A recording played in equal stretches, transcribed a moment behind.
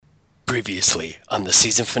Previously on the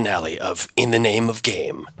season finale of In the Name of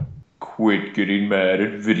Game. Quit getting mad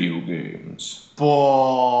at video games.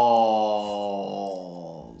 Balls.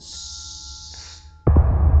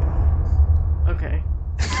 Okay.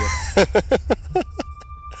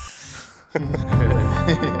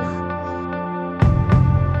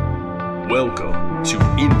 Welcome to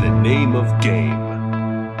In the Name of Game.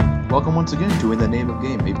 Welcome once again to In the Name of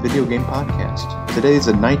Game, a video game podcast. Today is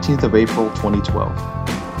the 19th of April, 2012.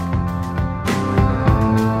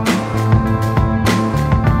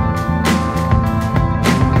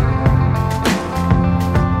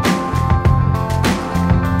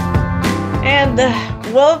 And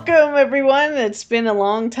welcome, everyone. It's been a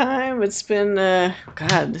long time. It's been, God,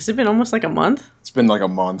 has it been almost like a month? It's been like a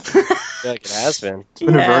month. I feel like it has been. It's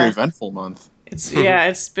been a very eventful month.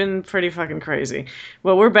 It's been pretty fucking crazy.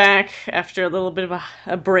 Well, we're back after a little bit of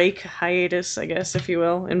a break, hiatus, I guess, if you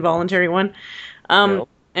will, involuntary one.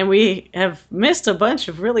 And we have missed a bunch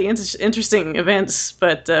of really interesting events,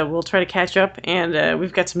 but we'll try to catch up, and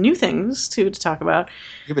we've got some new things, too, to talk about.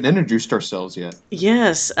 We haven't introduced ourselves yet.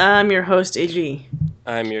 Yes, I'm your host, AG.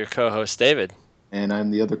 I'm your co-host, David. And I'm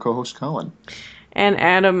the other co-host, Colin. And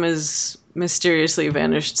Adam is mysteriously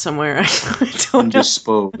vanished somewhere. I don't know.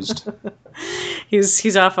 Indisposed.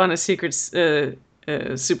 He's off on a secret,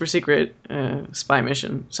 super secret spy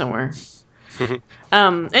mission somewhere.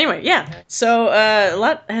 Anyway, yeah. So a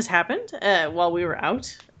lot has happened while we were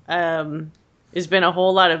out. There's been a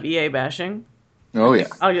whole lot of EA bashing. Oh, yeah.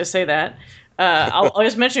 I'll just say that. I'll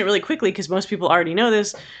just mention it really quickly because most people already know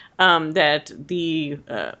this, that the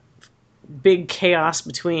big chaos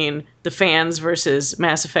between the fans versus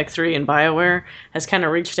Mass Effect 3 and BioWare has kind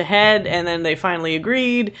of reached a head, and then they finally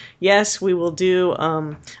agreed, yes, we will do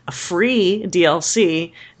a free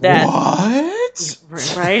DLC that... What?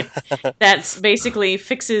 Right? That's basically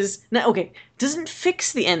doesn't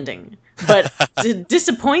fix the ending, but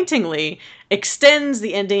disappointingly extends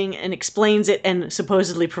the ending and explains it and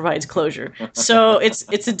supposedly provides closure. So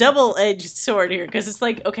it's a double-edged sword here, because it's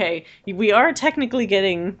like, okay, we are technically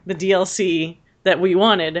getting the DLC that we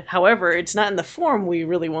wanted. However, it's not in the form we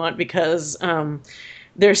really want, because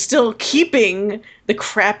they're still keeping the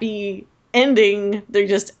crappy ending. They're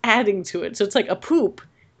just adding to it. So it's like a poop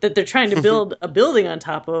that they're trying to build a building on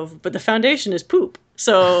top of, but the foundation is poop.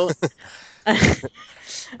 So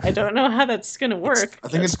I don't know how that's going to work. I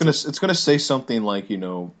think it's gonna say something like,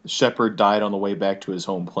 Shepard died on the way back to his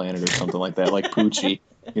home planet or something like that, like Poochie,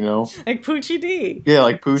 Like Poochie D. Yeah,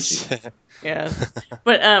 like Poochie. Yeah.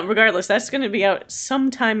 But regardless, that's going to be out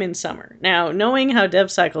sometime in summer. Now, knowing how dev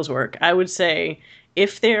cycles work, I would say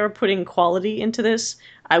if they are putting quality into this,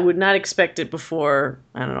 I would not expect it before,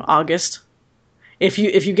 I don't know, August. If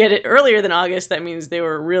you get it earlier than August, that means they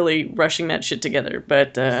were really rushing that shit together.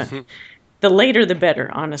 But the later the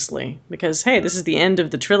better, honestly. Because, hey, this is the end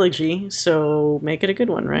of the trilogy, so make it a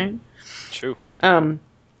good one, right? True.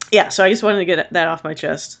 Yeah, so I just wanted to get that off my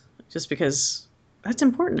chest, just because that's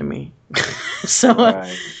important to me. So,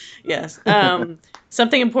 Right. yes.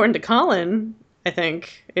 Something important to Colin, I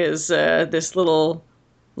think, is this little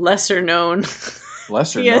lesser-known...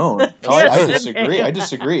 Lesser Yes. known. No, I disagree. I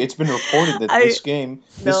disagree. It's been reported that this game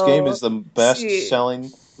is the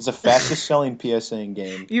fastest selling PSN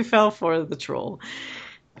game. You fell for the troll.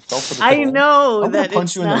 I fell for the I troll. know I'm that gonna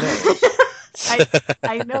punch it's you in not. the nose.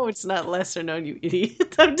 I know it's not lesser known, you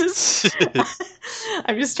idiot. I'm just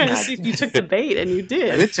trying to see if you took the bait, and you I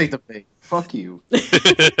did. did take the bait. Fuck you.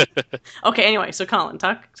 Okay, anyway, so Colin,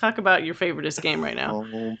 talk about your favoriteest game right now.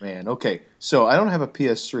 Oh man. Okay. So I don't have a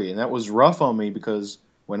PS3, and that was rough on me because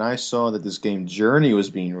when I saw that this game Journey was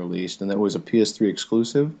being released and that was a PS3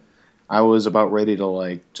 exclusive, I was about ready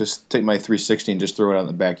to just take my 360 and just throw it out in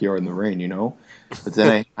the backyard in the rain, But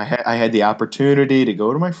then I had the opportunity to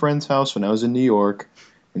go to my friend's house when I was in New York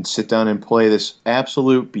and sit down and play this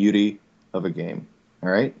absolute beauty of a game. All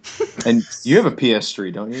right, and you have a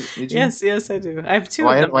PS3, don't you? Yes, I do. I have two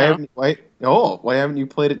of them now. Why haven't you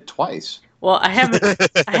played it twice? Well, I haven't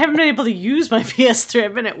been able to use my PS3.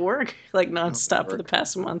 I've been at work nonstop for the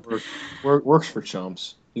past month. Works for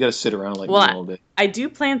chumps. You got to sit around me all day. I do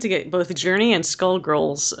plan to get both Journey and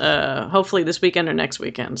Skullgirls, hopefully this weekend or next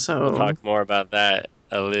weekend. So We'll talk more about that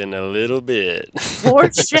in a little bit.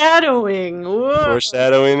 Foreshadowing. Whoa.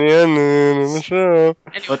 Foreshadowing the ending of the show.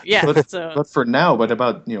 Anyway, But for now,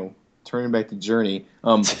 about turning back to Journey,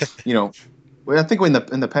 I think in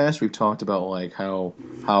the past we've talked about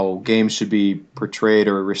how games should be portrayed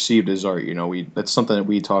or received as art. That's something that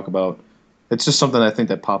we talk about. It's just something I think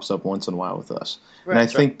that pops up once in a while with us. Right, and I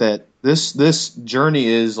think that this Journey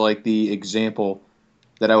is like the example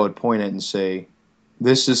that I would point at and say,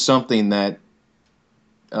 this is something that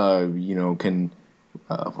can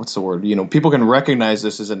what's the word? People can recognize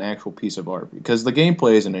this as an actual piece of art because the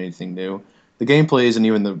gameplay isn't anything new. The gameplay isn't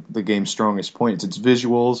even the game's strongest point. It's its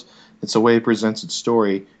visuals, it's the way it presents its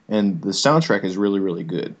story, and the soundtrack is really, really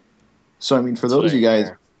good. So, I mean, for those of you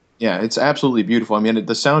guys, yeah, it's absolutely beautiful. I mean,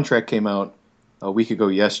 the soundtrack came out a week ago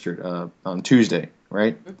yesterday, on Tuesday,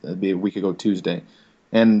 right? That'd be a week ago Tuesday.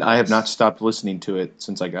 And I have not stopped listening to it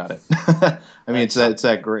since I got it. I mean, it's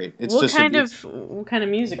that great. It's what just kind of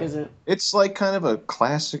music is it? It's like kind of a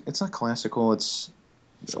classic. It's not classical. It's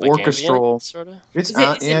like orchestral. ambient, sort of? It's Is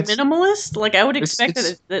it minimalist? Like I would expect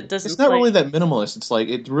that doesn't. It's not play... really that minimalist. It's like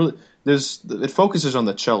it focuses on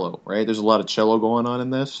the cello, right? There's a lot of cello going on in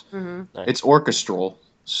this. Mm-hmm. Nice. It's orchestral,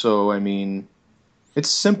 so I mean, it's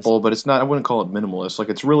simple, but it's not. I wouldn't call it minimalist. Like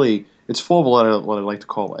it's full of a lot of what I like to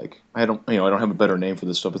call like I don't have a better name for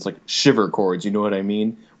this stuff. It's like shiver chords. You know what I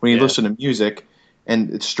mean? When you listen to music,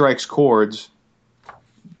 and it strikes chords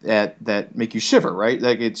that make you shiver, right?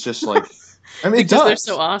 Like it's just like. I mean, because they're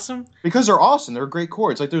so awesome. Because they're awesome. They're great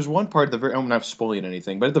chords. Like there's one part I'm not spoiling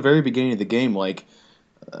anything, but at the very beginning of the game, like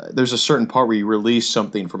there's a certain part where you release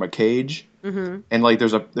something from a cage, and like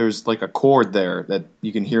there's like a chord there that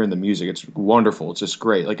you can hear in the music. It's wonderful. It's just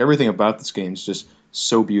great. Like everything about this game is just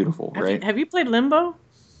so beautiful, right? Have you played Limbo?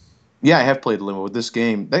 Yeah, I have played Limbo. With this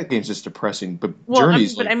game, that game's just depressing. But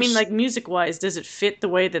Journey's like music wise, does it fit the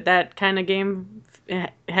way that kind of game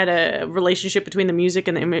had a relationship between the music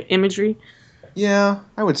and the imagery? Yeah,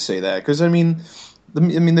 I would say that because I mean,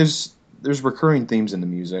 there's recurring themes in the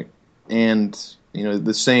music, and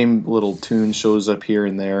the same little tune shows up here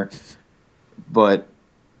and there, but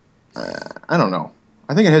I don't know.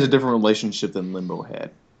 I think it has a different relationship than Limbo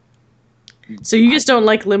had. So you just don't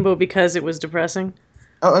like Limbo because it was depressing?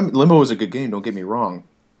 Oh, I mean, Limbo was a good game. Don't get me wrong,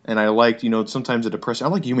 and I liked sometimes the depressing. I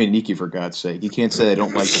like Yume Nikki for God's sake. You can't say I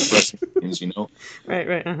don't like depressing games,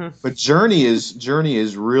 Right. But Journey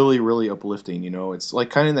is really, really uplifting. It's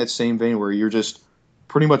like kind of in that same vein where you're just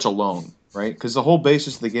pretty much alone, right? Because the whole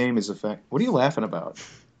basis of the game is the fact. What are you laughing about?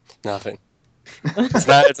 Nothing. It's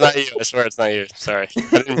not you. I swear it's not you. Sorry.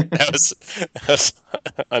 That was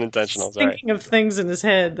unintentional. Sorry. Thinking of things in his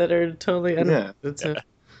head that are totally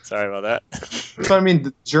Sorry about that. So I mean,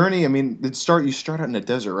 the Journey. I mean, you start out in the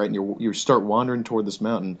desert, right? And you start wandering toward this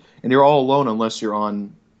mountain, and you're all alone unless you're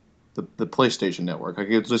on the PlayStation Network. Like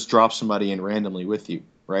it just drops somebody in randomly with you,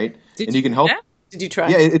 right? And you can help. Did you try?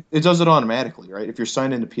 Yeah, it does it automatically, right? If you're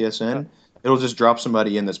signed into PSN, it'll just drop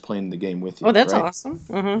somebody in that's playing the game with you. Oh, that's right? awesome.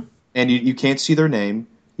 Mm-hmm. And you can't see their name.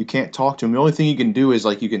 You can't talk to them. The only thing you can do is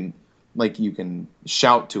you can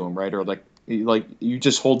shout to them, right? Or like you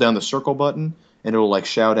just hold down the circle button and it'll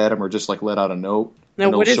shout at them or just let out a note. Now,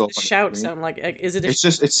 what does the shout sound like? Is it?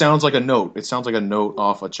 It sounds like a note. It sounds like a note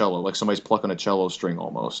off a cello, like somebody's plucking a cello string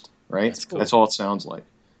almost, right? That's cool. That's all it sounds like.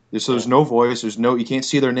 So there's no voice. You can't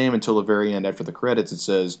see their name until the very end. After the credits, it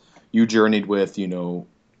says you journeyed with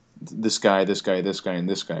this guy, this guy, this guy, and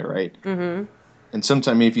this guy, right? Mm-hmm. And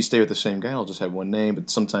sometimes, if you stay with the same guy, I'll just have one name. But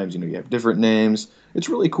sometimes, you have different names. It's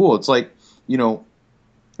really cool. It's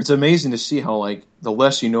it's amazing to see how the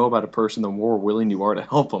less you know about a person, the more willing you are to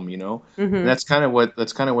help them. Mm-hmm. And that's kind of what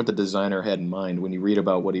the designer had in mind when you read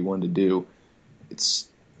about what he wanted to do. It's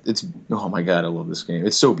oh my god, I love this game.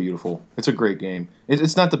 It's so beautiful. It's a great game.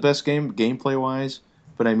 It's not the best game gameplay wise,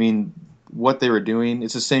 but I mean what they were doing.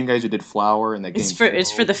 It's the same guys who did Flower and that game.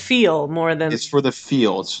 It's for the feel more than. It's for the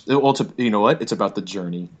feel. You know what? It's about the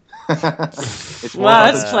journey. It's wow,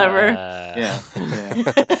 that's clever. Yeah.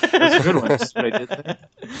 That's a good one. That's what I did there.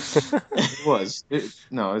 It was.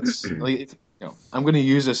 I'm going to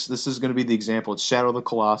use this. This is going to be the example. It's Shadow of the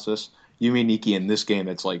Colossus. Yume Nikki in this game.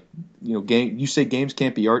 That's game. You say games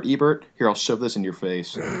can't be art, Ebert. Here, I'll shove this in your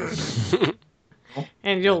face.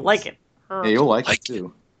 And you'll like it. Yeah, you'll like it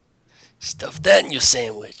too. Stuff that in your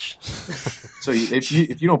sandwich. So if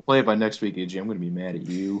you don't play it by next week, AJ, I'm going to be mad at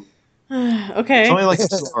you. Okay. It's only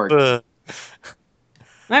so hard.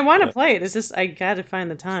 I want to play it. It's just I got to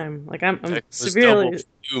find the time. I'm severely.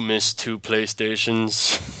 You missed 2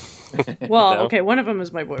 PlayStations. Well, No? okay, one of them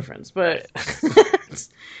is my boyfriend's, but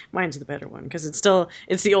mine's the better one because it's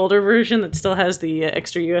the older version that still has the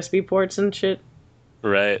extra USB ports and shit.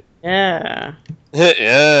 Right. Yeah.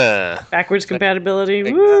 Yeah. Backwards compatibility.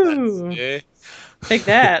 Take Woo! that, yeah. Take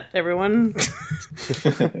that, everyone.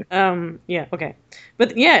 Yeah, okay.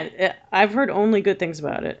 But yeah, I've heard only good things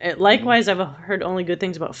about it. Likewise, I've heard only good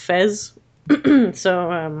things about Fez. So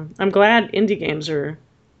I'm glad indie games are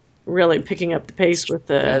really picking up the pace with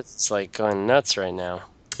the... That's going nuts right now.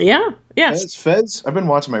 Yeah, yes. Fez. I've been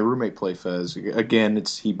watching my roommate play Fez. Again,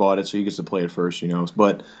 he bought it, so he gets to play it first,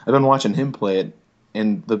 But I've been watching him play it,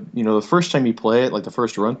 and the first time you play it, like the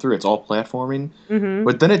first run through, it's all platforming, Mm-hmm.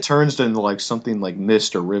 but then it turns into like something like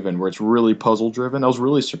Myst or Riven, where it's really puzzle driven. I was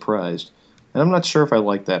really surprised, and I'm not sure if I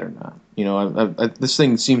like that or not. This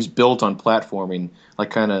thing seems built on platforming,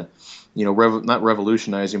 like kind of, not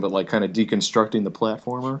revolutionizing, but like kind of deconstructing the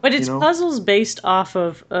platformer. But it's puzzles based off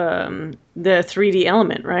of the 3D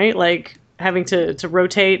element, right? Like having to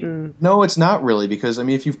rotate and. No, it's not really, because I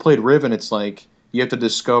mean, if you've played Riven, it's like you have to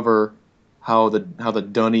discover how the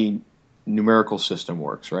Dunny numerical system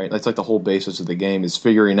works, right? That's like the whole basis of the game, is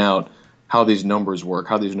figuring out how these numbers work,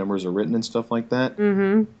 how these numbers are written, and stuff like that.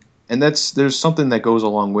 Mm-hmm. And there's something that goes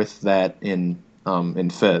along with that in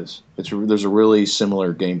Fez. There's a really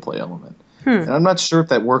similar gameplay element, and I'm not sure if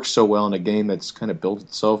that works so well in a game that's kind of built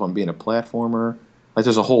itself on being a platformer. Like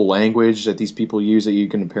there's a whole language that these people use that you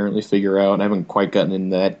can apparently figure out. And I haven't quite gotten in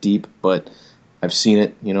that deep, but I've seen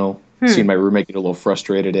it. Seen my roommate get a little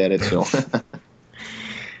frustrated at it. So,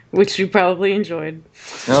 which you probably enjoyed.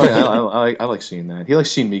 No, yeah, I like seeing that. He likes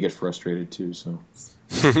seeing me get frustrated too. So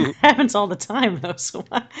happens all the time though. So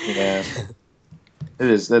yeah, that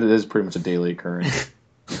is pretty much a daily occurrence.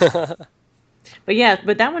 But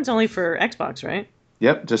that one's only for Xbox, right?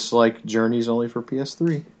 Yep, just like Journey's only for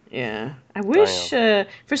PS3. Yeah, I wish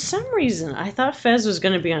for some reason I thought Fez was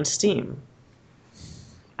going to be on Steam.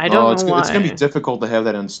 I don't know why. It's going to be difficult to have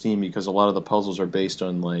that on Steam because a lot of the puzzles are based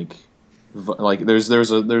on like there's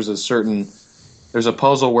a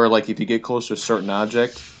puzzle where like if you get close to a certain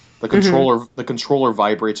object, the controller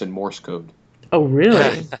vibrates in Morse code. Oh,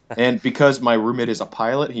 really? And because my roommate is a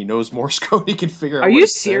pilot, he knows Morse code. He can figure out. Are you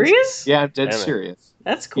serious? Yeah, I'm dead serious.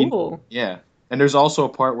 That's cool. Yeah. And there's also a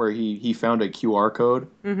part where he found a QR code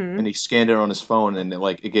and he scanned it on his phone, and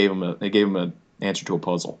it gave him an answer to a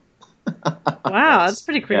puzzle. Wow, that's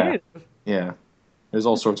pretty creative. Yeah. There's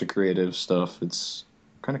all sorts of creative stuff. It's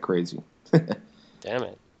kind of crazy. Damn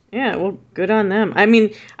it. Yeah, well, good on them. I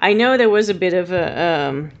mean, I know there was a bit of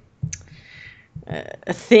a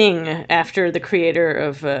thing after the creator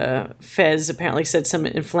of Fez apparently said some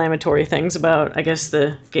inflammatory things about, I guess,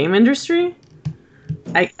 the game industry.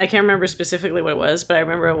 I can't remember specifically what it was, but I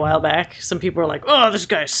remember a while back some people were like, "Oh, this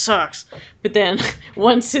guy sucks." But then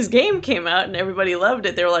once his game came out and everybody loved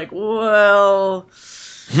it, they were like, "Well,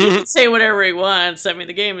 he can say whatever he wants. I mean,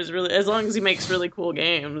 the game is really, as long as he makes really cool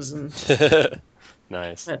games." And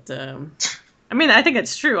nice. But I mean, I think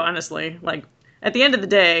it's true, honestly. Like at the end of the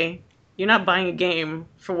day, you're not buying a game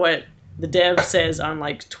for what the dev says on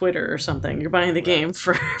like Twitter or something. You're buying the game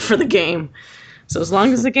for the game. So as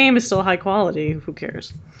long as the game is still high quality, who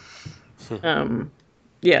cares?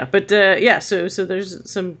 Yeah, but so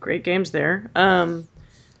there's some great games there.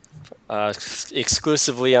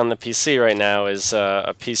 Exclusively on the PC right now is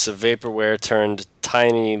a piece of vaporware turned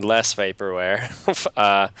tiny less vaporware.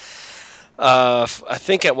 I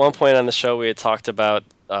think at one point on the show we had talked about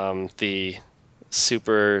the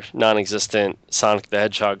super non-existent Sonic the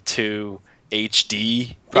Hedgehog 2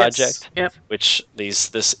 HD project, which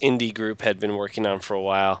this indie group had been working on for a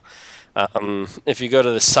while. If you go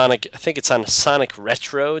to the Sonic, I think it's on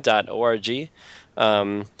sonicretro.org,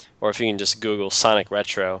 or if you can just Google Sonic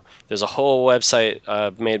Retro, there's a whole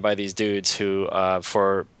website made by these dudes who,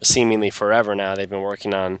 for seemingly forever now, they've been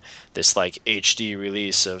working on this like HD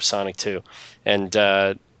release of Sonic 2.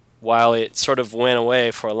 And while it sort of went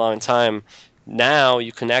away for a long time, now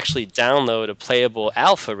you can actually download a playable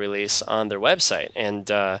alpha release on their website, and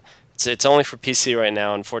it's only for PC right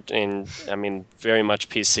now. Unfortunately, I mean, very much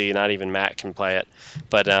PC. Not even Mac can play it,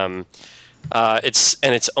 but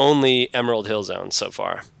it's only Emerald Hill Zone so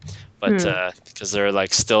far. But because they're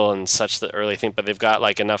like still in such the early thing, but they've got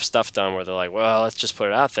like enough stuff done where they're like, well, let's just put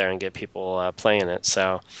it out there and get people playing it.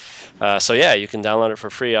 So yeah, you can download it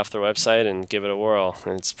for free off their website and give it a whirl.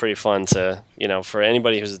 And it's pretty fun to, for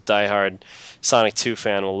anybody who's a diehard Sonic 2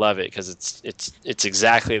 fan will love it because it's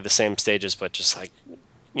exactly the same stages, but just like,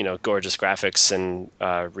 gorgeous graphics and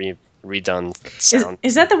redone sound.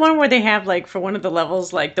 Is that the one where they have like for one of the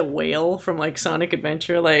levels like the whale from like Sonic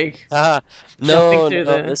Adventure like no,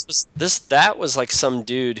 that was like some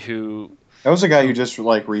dude who. That was a guy who just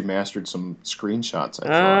like remastered some screenshots. I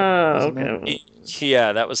thought. Okay.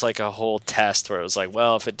 Yeah, that was like a whole test where it was like,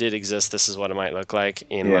 well, if it did exist, this is what it might look like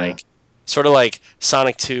in like sort of like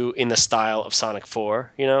Sonic 2 in the style of Sonic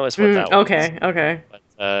 4, is what that was. Okay.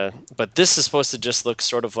 But this is supposed to just look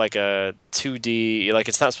sort of like a 2D, like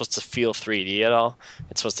it's not supposed to feel 3D at all.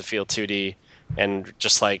 It's supposed to feel 2D and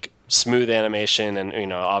just like smooth animation,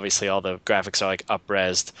 and obviously all the graphics are like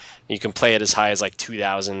up-resed. You can play it as high as like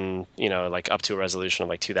 2000, like up to a resolution of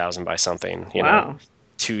like 2000 by something. Wow.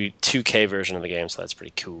 2K version of the game, so that's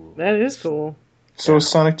pretty cool. That is cool. So has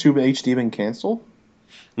Sonic 2 HD been canceled?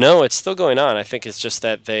 No, it's still going on. I think it's just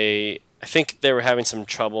that I think they were having some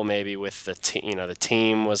trouble maybe with the team. You know, the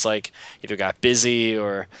team was like either got busy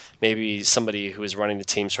or maybe somebody who was running the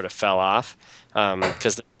team sort of fell off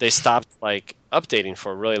because they stopped like updating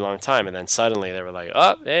for a really long time, and then suddenly they were like,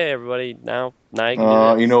 "Oh, hey, everybody, now you can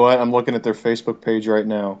do this." You know what? I'm looking at their Facebook page right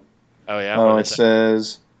now. Oh yeah. Oh, it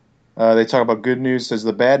says they talk about good news. It says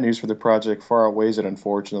the bad news for the project far outweighs it.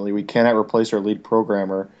 Unfortunately, we cannot replace our lead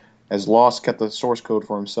programmer, as Lost kept the source code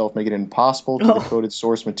for himself, making it impossible for the coded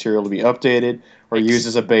source material to be updated or used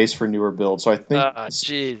as a base for newer builds. So I think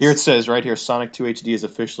here it says right here, Sonic 2 HD is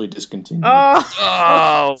officially discontinued.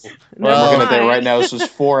 Oh, well, I'm looking at that right now. This was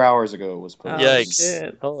 4 hours ago. It was posted.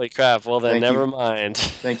 Yikes! Holy crap! Well then, never mind.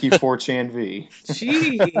 Thank you, 4chan V.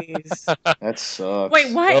 Jeez, that sucks.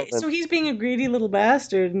 Wait, why? So he's being a greedy little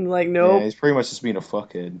bastard and like, nope. Yeah, he's pretty much just being a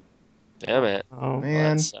fuckhead. Damn it! Oh man,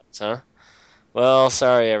 well, that sucks, huh? Well,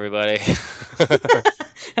 sorry everybody.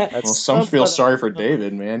 Well, some feel sorry for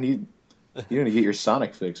David, man. You gonna get your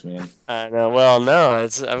Sonic fix, man. I know. Well, no,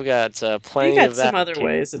 I've got plenty of that. You got some other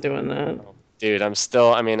ways of doing that. Dude, I'm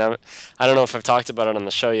still. I mean, I don't know if I've talked about it on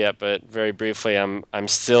the show yet, but very briefly, I'm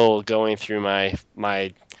still going through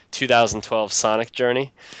my 2012 Sonic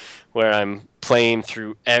journey, where I'm playing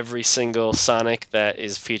through every single Sonic that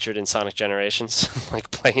is featured in Sonic Generations, like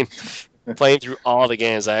playing through all the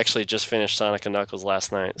games. I actually just finished Sonic and Knuckles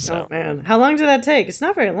last night. So. Oh man, how long did that take? It's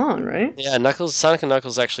not very long, right? Yeah, Sonic and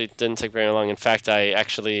Knuckles actually didn't take very long. In fact, I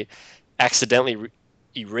actually accidentally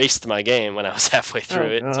erased my game when I was halfway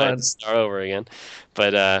through it, so I had to start over again.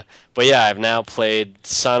 But yeah, I've now played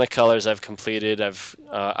Sonic Colors. I've completed. I've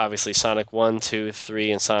obviously Sonic 1, 2,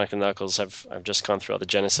 3, and Sonic and Knuckles. I've just gone through all the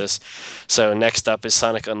Genesis. So next up is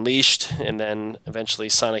Sonic Unleashed, and then eventually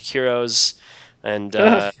Sonic Heroes, and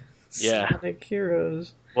yeah, Sonic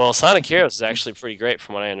Heroes. Well, Sonic Heroes is actually pretty great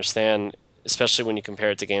from what I understand, especially when you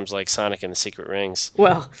compare it to games like Sonic and the Secret Rings.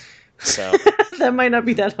 Well, so that might not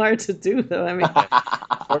be that hard to do, though. I mean,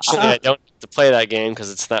 fortunately, I don't get to play that game because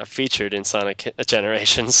it's not featured in Sonic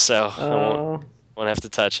Generations, so I won't have to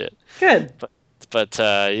touch it. Good. But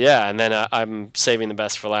yeah, and then I'm saving the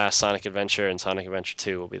best for last. Sonic Adventure and Sonic Adventure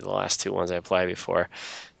 2 will be the last two ones I apply before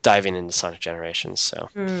diving into Sonic Generations. So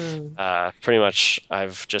pretty much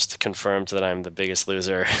I've just confirmed that I'm the biggest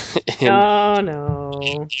loser in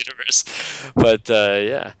the universe. But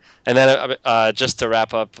yeah. And then just to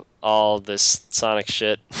wrap up all this Sonic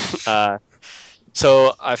shit,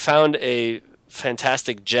 so I found a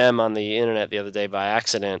fantastic gem on the internet the other day by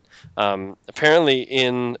accident. Apparently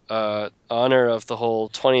in honor of the whole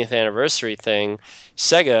 20th anniversary thing,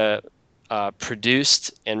 Sega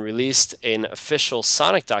produced and released an official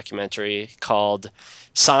Sonic documentary called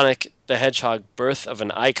Sonic the Hedgehog: Birth of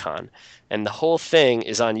an Icon, and the whole thing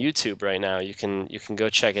is on YouTube right now. You can go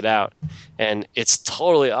check it out, and it's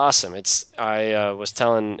totally awesome. I was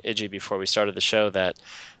telling Iggy before we started the show that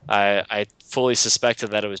I fully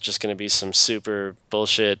suspected that it was just going to be some super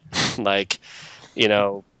bullshit, like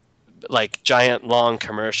giant long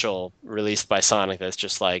commercial released by Sonic that's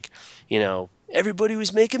just like, everybody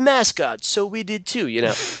was making mascots, so we did too,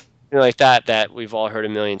 like that we've all heard a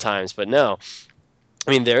million times. But no,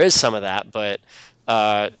 I mean, there is some of that, but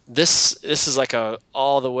this is like a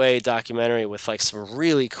all the way documentary with like some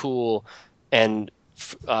really cool and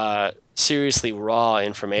seriously raw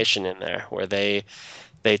information in there, where they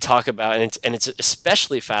talk about, and it's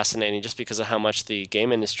especially fascinating just because of how much the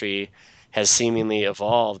game industry has seemingly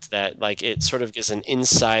evolved, that like it sort of gives an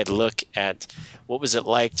inside look at what was it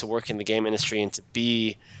like to work in the game industry and to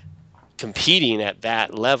be competing at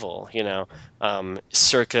that level,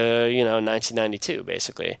 circa 1992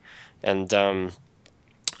 basically. And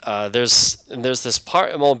there's this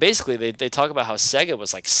part, well, basically they talk about how Sega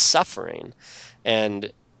was like suffering, and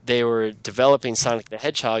they were developing Sonic the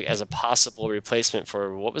Hedgehog as a possible replacement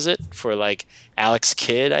for, what was it? For like Alex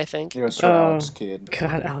Kidd, I think. It was for Alex Kidd.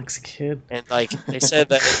 God, Alex Kidd. And like they said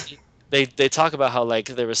that they talk about how like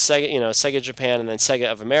there was Sega, Sega Japan, and then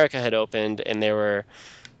Sega of America had opened, and they were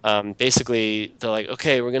basically they're like,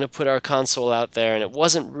 okay, we're gonna put our console out there, and it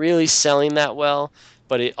wasn't really selling that well,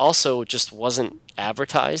 but it also just wasn't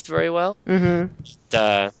advertised very well. Mm-hmm.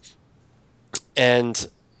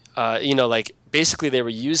 Like basically they were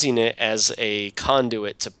using it as a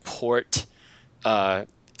conduit to port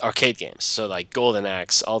arcade games. So like Golden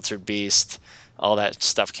Axe, Altered Beast, all that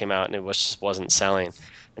stuff came out, and it just wasn't selling.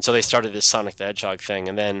 And so they started this Sonic the Hedgehog thing,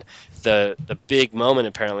 and then the big moment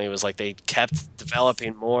apparently was like they kept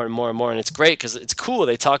developing more and more and more, and it's great because it's cool.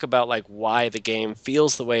 They talk about like why the game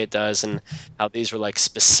feels the way it does, and how these were like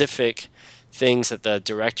specific things that the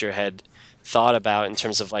director had thought about in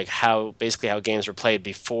terms of like how games were played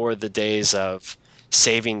before the days of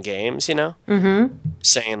saving games, you know, Mm-hmm.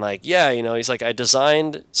 saying like, yeah, you know, he's like, I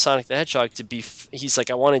designed Sonic the Hedgehog to be, he's like,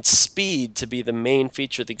 I wanted speed to be the main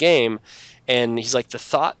feature of the game, and he's like, the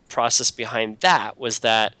thought process behind that was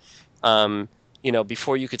that, you know,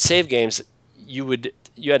 before you could save games, you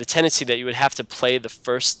had a tendency that you would have to play the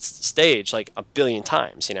first stage like a billion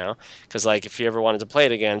times, you know, because like if you ever wanted to play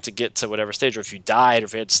it again to get to whatever stage, or if you died, or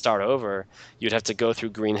if you had to start over, you'd have to go through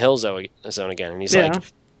Green Hill Zone again. And he's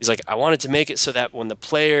like, I wanted to make it so that when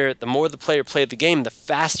the more the player played the game, the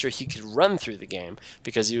faster he could run through the game,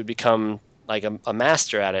 because he would become like a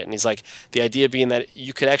master at it. And he's like, the idea being that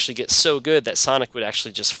you could actually get so good that Sonic would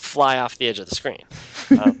actually just fly off the edge of the screen.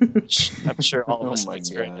 Which I'm sure all of us have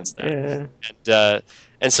experienced that. Yeah.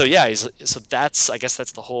 And so yeah, I guess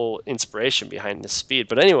that's the whole inspiration behind this speed.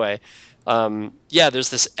 But anyway, there's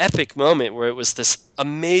this epic moment where it was this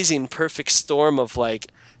amazing perfect storm of like,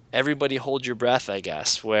 everybody hold your breath, I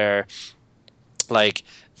guess, where like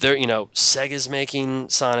they're, you know, Sega's making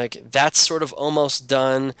Sonic, that's sort of almost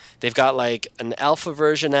done. They've got like an alpha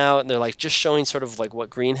version out, and they're like just showing sort of like what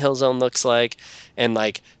Green Hill Zone looks like, and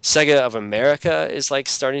like Sega of America is like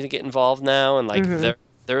starting to get involved now, and like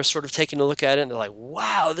they're sort of taking a look at it, and they're like,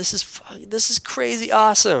 wow, this is crazy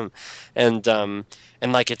awesome. And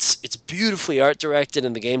like it's beautifully art directed,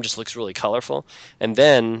 and the game just looks really colorful. And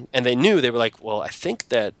they knew, they were like, well, I think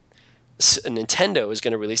that Nintendo is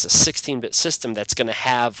going to release a 16-bit system that's going to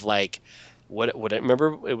have like what I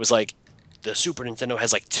remember, it was like the Super Nintendo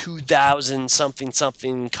has like 2,000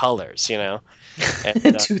 something colors, you know.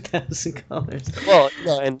 And, 2,000 colors. Well,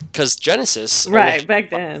 no, and because Genesis, right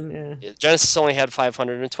back then, yeah, Genesis only had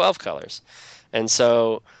 512 colors, and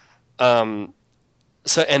so, and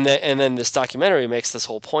then this documentary makes this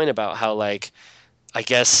whole point about how like, I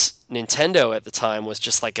guess Nintendo at the time was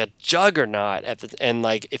just like a juggernaut and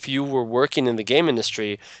like if you were working in the game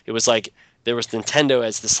industry, it was like there was Nintendo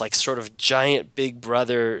as this like sort of giant big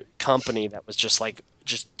brother company that was just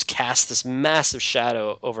cast this massive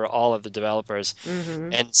shadow over all of the developers.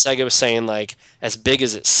 And Sega was saying like, as big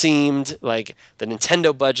as it seemed, like the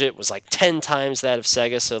Nintendo budget was like 10 times that of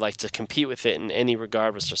Sega, so like to compete with it in any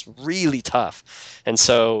regard was just really tough. And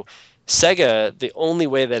so Sega, the only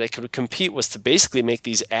way that it could compete was to basically make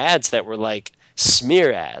these ads that were like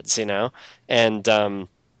smear ads, you know, and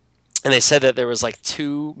they said that there was like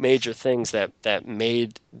two major things that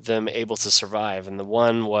made them able to survive, and the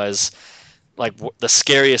one was like the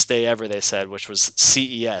scariest day ever, they said, which was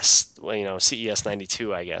CES, you know, CES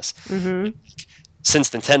 92, I guess. Since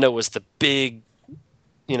Nintendo was the big,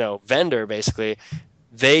 you know, vendor basically,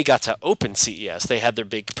 they got to open CES. They had their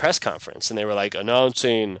big press conference, and they were like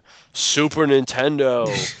announcing Super Nintendo,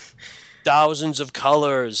 thousands of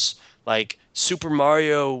colors, like Super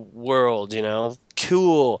Mario World, you know,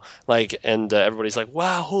 cool. Like, and everybody's like,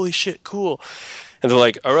 wow, holy shit, cool. And they're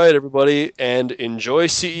like, all right, everybody, and enjoy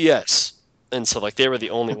CES. And so like they were the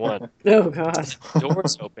only one. Oh god.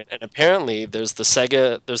 Doors open, and apparently there's the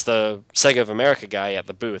Sega of America guy at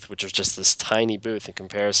the booth, which was just this tiny booth in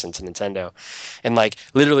comparison to Nintendo. And like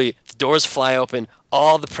literally the doors fly open,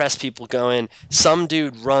 all the press people go in, some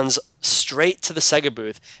dude runs straight to the Sega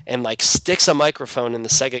booth and like sticks a microphone in the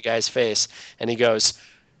Sega guy's face, and he goes,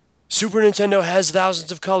 Super Nintendo has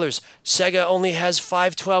thousands of colors, Sega only has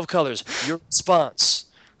 512 colors. Your response.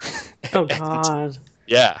 Oh god.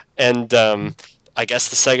 Yeah, and I guess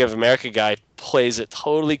the Sega of America guy plays it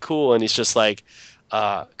totally cool, and he's just like,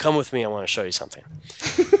 come with me, I want to show you something.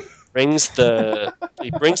 He brings the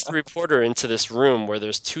reporter into this room where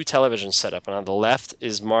there's two televisions set up, and on the left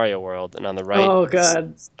is Mario World, and on the right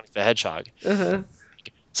is Sonic the Hedgehog.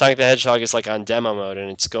 Sonic the Hedgehog is like on demo mode,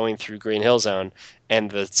 and it's going through Green Hill Zone,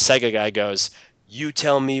 and the Sega guy goes, you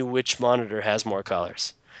tell me which monitor has more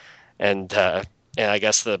colors. And I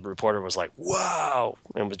guess the reporter was like, wow,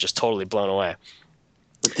 and was just totally blown away.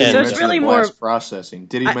 But did he mention really more processing?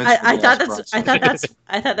 Did he mention I thought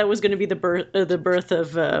that was going to be the birth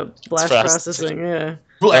of blast processing. Yeah,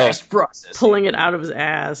 blast processing, pulling it out of his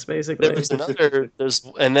ass, basically. I guess there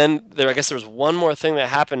was one more thing that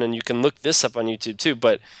happened, and you can look this up on YouTube too.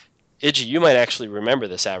 But Iggy, you might actually remember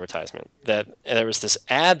this advertisement. That there was this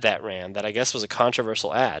ad that ran that I guess was a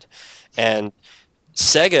controversial ad, and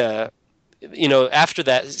Sega, you know, after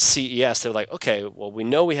that CES, they're like, okay, well, we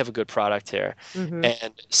know we have a good product here.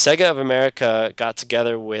 And Sega of America got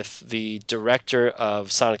together with the director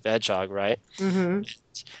of Sonic the Hedgehog, right?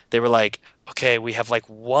 They were like, okay, we have like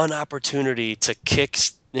one opportunity to kick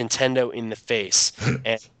Nintendo in the face.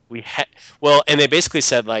 And and they basically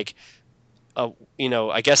said like, you know,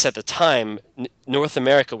 I guess at the time, North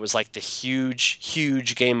America was like the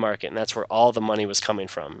huge game market, and that's where all the money was coming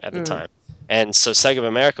from at the time. And so Sega of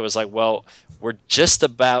America was like, well, we're just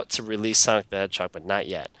about to release Sonic the Hedgehog, but not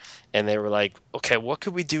yet. And they were like, okay, what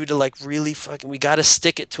could we do to like really we got to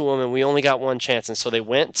stick it to them, and we only got one chance. And so they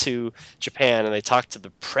went to Japan and they talked to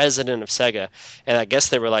the president of Sega, and I guess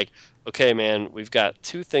they were like, okay, man, we've got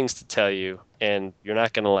two things to tell you, and you're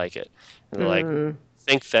not going to like it. And they're like,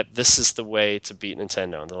 think that this is the way to beat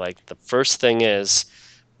Nintendo. And they're like, the first thing is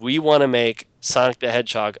we want to make Sonic the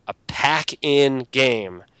Hedgehog a pack-in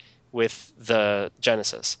game with the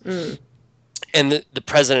Genesis. And the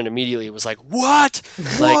president immediately was like, what?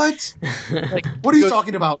 What? What are you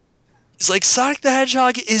talking about? He's like, Sonic the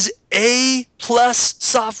Hedgehog is A+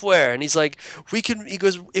 software. And he's like, he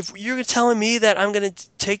goes, if you're telling me that I'm going to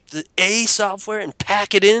take the A software and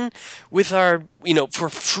pack it in with our, for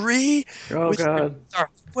free? Oh, God.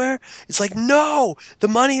 Our software? It's like, no, the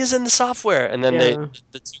money is in the software. And then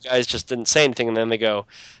the two guys just didn't say anything. And then they go,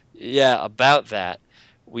 yeah, about that.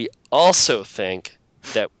 We also think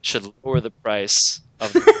that we should lower the price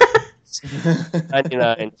of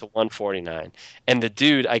 $99 to $149. And the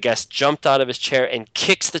dude, I guess, jumped out of his chair and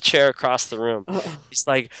kicks the chair across the room. He's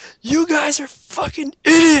like, you guys are fucking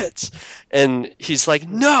idiots. And he's like,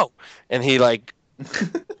 no. And he like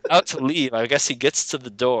out to leave. I guess he gets to the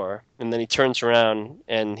door and then he turns around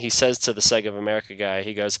and he says to the Sega of America guy,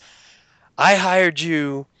 he goes, I hired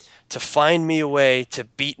you to find me a way to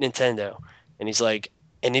beat Nintendo. And he's like,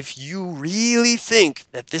 and if you really think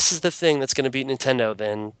that this is the thing that's going to beat Nintendo,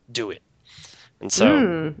 then do it. And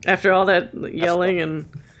so after all that yelling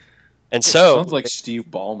and so sounds like Steve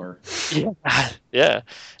Ballmer. Yeah.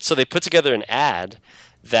 So they put together an ad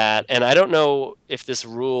that, and I don't know if this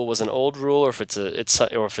rule was an old rule or if it's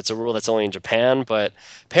a rule that's only in Japan, but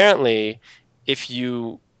apparently if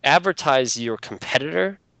you advertise your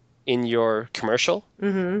competitor in your commercial,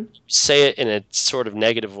 say it in a sort of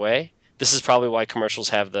negative way. This is probably why commercials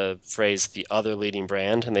have the phrase "the other leading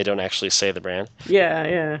brand" and they don't actually say the brand.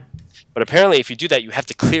 Yeah. But apparently, if you do that, you have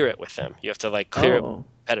to clear it with them. You have to clear it with the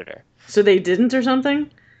competitor. So they didn't, or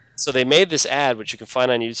something? So they made this ad, which you can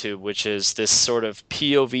find on YouTube, which is this sort of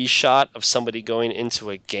POV shot of somebody going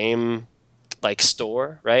into a game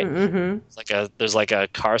store, right? There's like a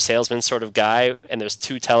car salesman sort of guy, and there's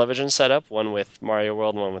two televisions set up, one with Mario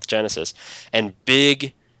World and one with Genesis, and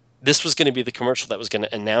this was going to be the commercial that was going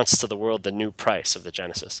to announce to the world the new price of the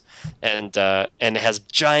Genesis, and it has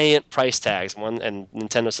giant price tags. And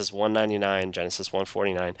Nintendo says $199, Genesis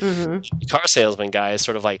 $149. The car salesman guy is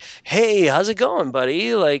sort of like, "Hey, how's it going,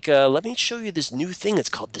 buddy? Let me show you this new thing. It's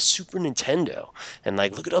called the Super Nintendo, and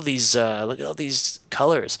look at all these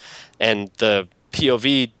colors." And the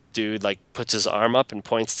POV dude puts his arm up and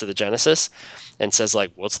points to the Genesis and says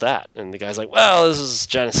what's that? And the guy's like, well, this is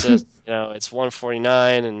Genesis, it's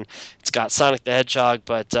 $149 and it's got Sonic the Hedgehog,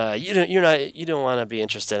 but you don't want to be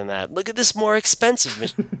interested in that. Look at this more expensive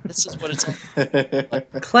mission. This is what it's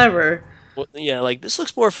clever. Well, yeah, this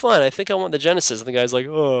looks more fun. I think I want the Genesis. And the guy's like,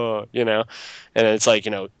 oh, and it's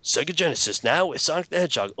Sega Genesis now with Sonic the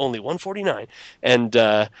Hedgehog, only $149.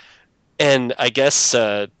 And I guess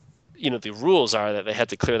the rules are that they had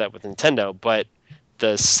to clear that with Nintendo, but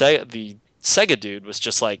the Sega dude was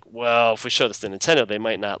just like, well, if we show this to Nintendo, they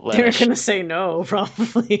might not let us. They're going to say no,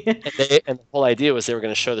 probably. and the whole idea was they were going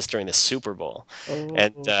to show this during the Super Bowl.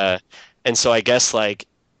 And so I guess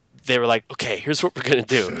they were like, okay, here's what we're going to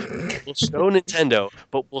do. We'll show Nintendo,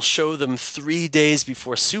 but we'll show them 3 days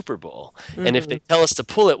before Super Bowl. And if they tell us to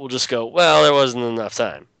pull it, we'll just go, well, there wasn't enough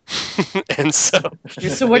time. And so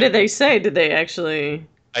what did they say? Did they actually...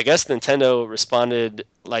 I guess Nintendo responded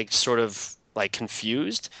sort of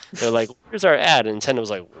confused. They're like, here's our ad. And Nintendo was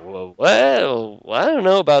like, well, what? Well, I don't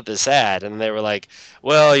know about this ad. And they were like,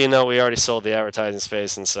 well, we already sold the advertising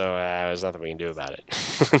space, and so there's nothing we can do about it.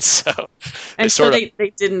 And so they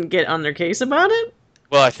didn't get on their case about it?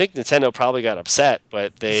 Well, I think Nintendo probably got upset,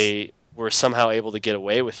 but they were somehow able to get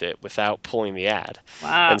away with it without pulling the ad.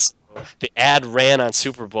 Wow. And so the ad ran on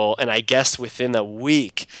Super Bowl, and I guess within a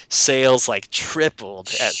week, sales tripled.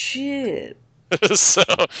 Shit. So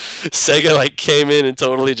Sega came in and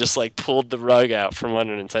totally just pulled the rug out from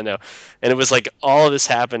under Nintendo, and it was all of this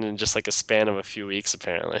happened in just a span of a few weeks.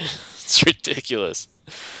 Apparently, it's ridiculous.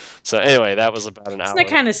 So anyway, that was about an hour. Isn't that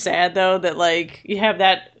kind of sad though that you have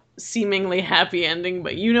that seemingly happy ending,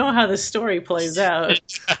 but you know how the story plays out.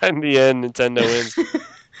 In the end, Nintendo wins.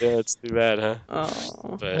 Yeah, it's too bad, huh?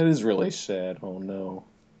 Oh, that is really sad. Oh no.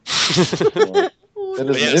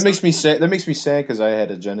 It makes me sad. That makes me sad because I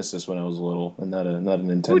had a Genesis when I was little, and not a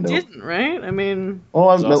Nintendo. Who didn't, right? I mean, I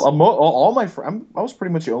was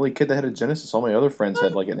pretty much the only kid that had a Genesis. All my other friends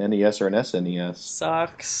had an NES or an SNES.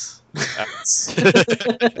 Sucks.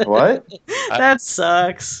 What? That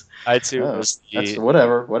sucks. I too was that's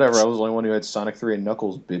whatever. I was the only one who had Sonic 3 and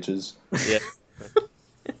Knuckles, bitches. Yeah.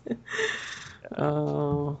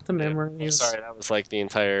 Oh, the memories. Sorry, that was like the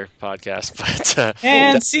entire podcast, but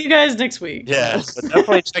and see you guys next week. Yeah, but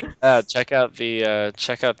definitely check it out. Check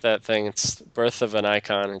out that thing. It's Birth of an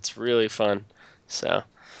Icon. It's really fun. So,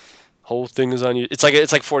 whole thing is on you. It's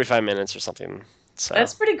like 45 minutes or something. So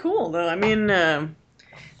that's pretty cool, though. I mean,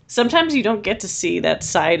 sometimes you don't get to see that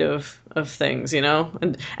side of things,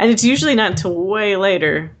 and it's usually not until way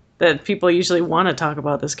later that people usually want to talk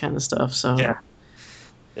about this kind of stuff. So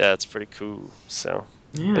yeah, it's pretty cool. So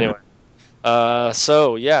anyway,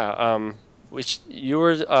 which you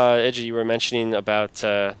were Edgy, you were mentioning about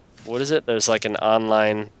what is it? There's like an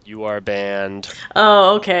online UR band.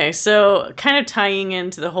 Oh, okay. So kind of tying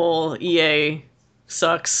into the whole EA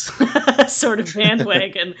sucks sort of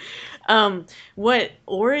bandwagon. What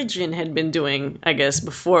Origin had been doing, I guess,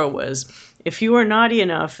 before was if you were naughty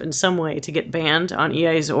enough in some way to get banned on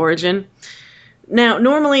EA's Origin. Now,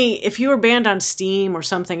 normally, if you were banned on Steam or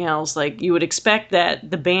something else, like you would expect that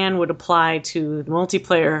the ban would apply to the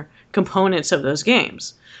multiplayer components of those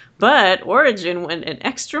games. But Origin went an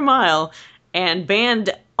extra mile and banned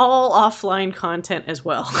all offline content as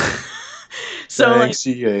well. So thanks,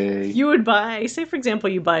 EA. You would buy, say for example,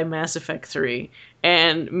 you buy Mass Effect 3,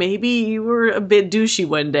 and maybe you were a bit douchey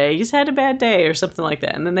one day, you just had a bad day or something like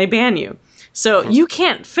that, and then they ban you. So you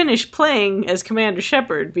can't finish playing as Commander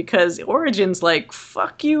Shepard because Origin's like,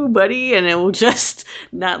 fuck you, buddy, and it will just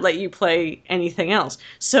not let you play anything else.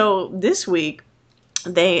 So this week,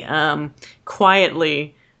 they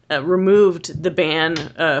quietly removed the ban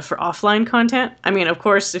for offline content. I mean, of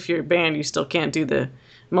course, if you're banned, you still can't do the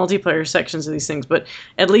multiplayer sections of these things, but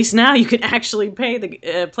at least now you can actually play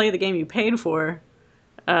the game you paid for,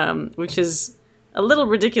 which is a little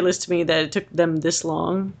ridiculous to me that it took them this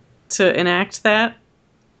long to enact that.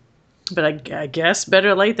 But I guess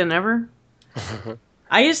better late than never.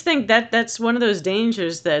 I just think that's one of those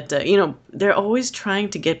dangers that they're always trying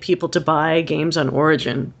to get people to buy games on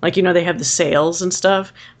Origin. Like, they have the sales and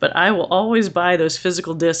stuff, but I will always buy those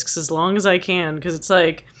physical discs as long as I can, because it's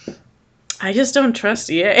like, I just don't trust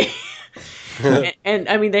EA. and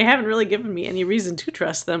I mean, they haven't really given me any reason to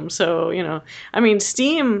trust them. So, I mean,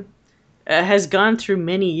 Steam has gone through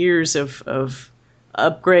many years of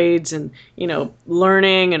upgrades and,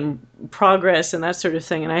 learning and progress and that sort of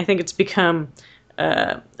thing. And I think it's become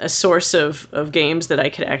a source of games that I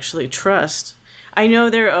could actually trust. I know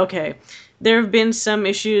there have been some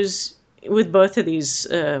issues with both of these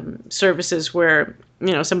services where,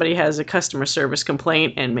 somebody has a customer service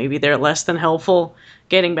complaint and maybe they're less than helpful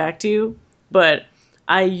getting back to you. But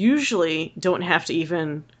I usually don't have to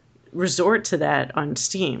even resort to that on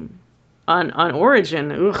Steam. On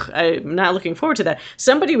Origin, I'm not looking forward to that.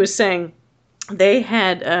 Somebody was saying they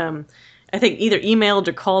had, I think, either emailed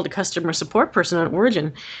or called a customer support person on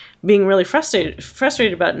Origin, being really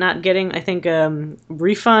frustrated about not getting, I think,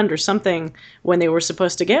 refund or something when they were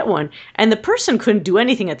supposed to get one, and the person couldn't do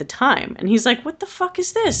anything at the time. And he's like, "What the fuck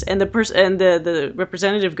is this?" And the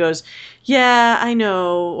representative goes, "Yeah, I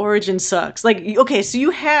know, Origin sucks." Like, okay, so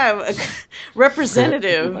you have a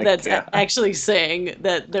representative that's actually saying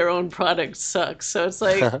that their own product sucks. So it's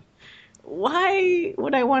like, why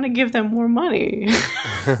would I want to give them more money?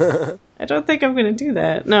 I don't think I'm going to do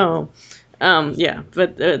that. No.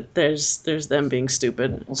 But there's them being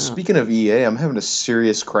stupid. Well, speaking of EA, I'm having a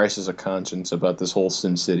serious crisis of conscience about this whole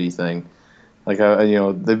SimCity thing. Like,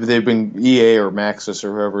 they've been, EA or Maxis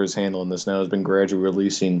or whoever is handling this now has been gradually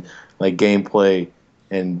releasing like gameplay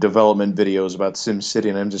and development videos about SimCity,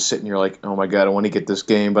 and I'm just sitting here like, oh my god, I want to get this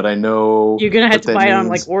game, but I know you're gonna have to buy it on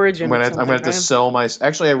like Origin. I'm gonna have to sell my.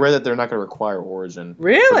 Actually, I read that they're not gonna require Origin.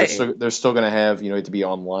 Really? They're still gonna have it to be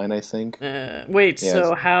online, I think.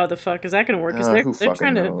 So how the fuck is that gonna work? Because they're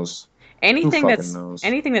trying to knows? anything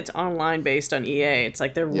that's online based on EA. It's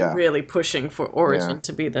like they're really pushing for Origin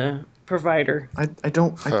to be the provider. I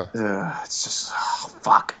don't. It's just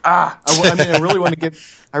fuck. I mean, I really want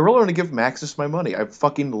to give Maxis my money. I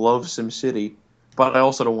fucking love SimCity, but I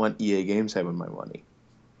also don't want EA Games having my money.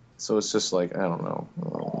 So it's just like, I don't know.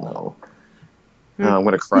 I'm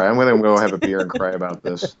gonna cry. I'm gonna go have a beer and cry about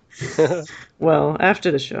this. Well,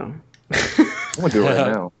 after the show. I'm gonna do it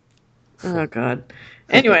right now. Oh god.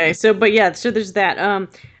 Anyway, so there's that.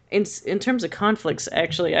 In terms of conflicts,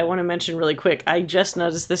 actually, I want to mention really quick. I just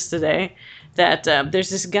noticed this today that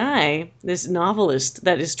there's this guy, this novelist,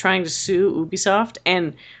 that is trying to sue Ubisoft,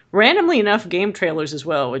 and randomly enough, game trailers as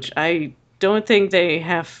well, which I don't think they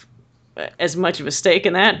have as much of a stake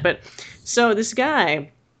in that. But so this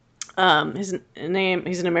guy His name,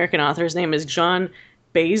 he's an American author. His name is John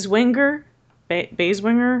Beiswenger.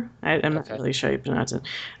 Beiswenger? I'm not really sure how you pronounce it.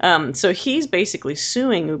 So he's basically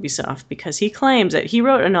suing Ubisoft because he claims that he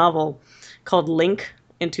wrote a novel called Link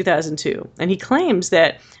in 2002. And he claims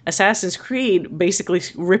that Assassin's Creed basically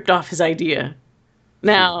ripped off his idea.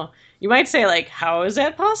 Now, you might say, like, how is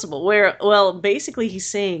that possible? Well, basically he's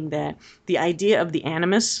saying that the idea of the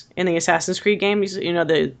Animus in the Assassin's Creed games, you know,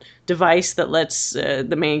 the device that lets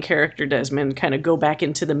the main character, Desmond, kind of go back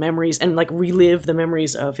into the memories and, like, relive the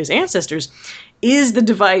memories of his ancestors, is the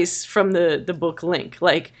device from the book Link.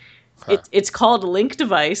 Like, it's called a Link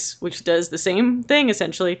device, which does the same thing,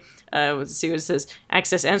 essentially. Let's see what it says.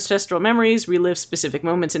 Access ancestral memories, relive specific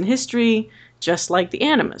moments in history, just like the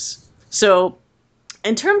Animus. So,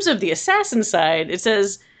 in terms of the assassin side, it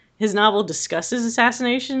says his novel discusses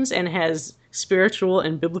assassinations and has spiritual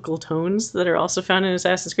and biblical tones that are also found in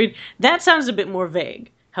Assassin's Creed. That sounds a bit more vague.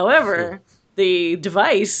 However, the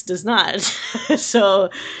device does not. So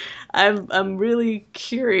I'm really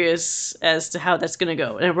curious as to how that's going to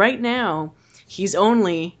go. And right now, he's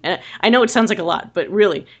only, and I know it sounds like a lot, but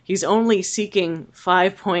really, he's only seeking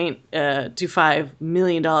 $5.25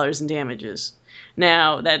 million in damages.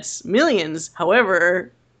 Now, that's millions.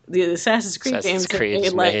 However, the Assassin's Creed games have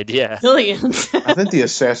made like billions. I think the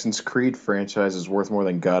Assassin's Creed franchise is worth more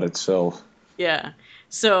than God itself. Yeah.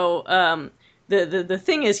 So the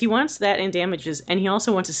thing is, he wants that in damages, and he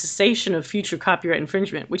also wants a cessation of future copyright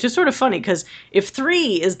infringement, which is sort of funny, because if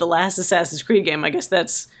 3 is the last Assassin's Creed game, I guess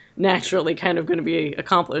that's naturally kind of going to be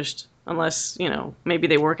accomplished, unless, you know, maybe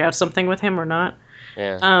they work out something with him or not.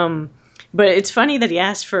 Yeah. But it's funny that he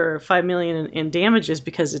asked for $5 million in damages,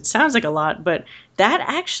 because it sounds like a lot, but that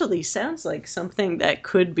actually sounds like something that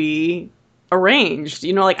could be arranged.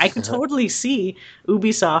 You know, like I can totally see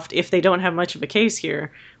Ubisoft, if they don't have much of a case here,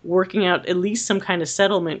 working out at least some kind of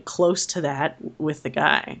settlement close to that with the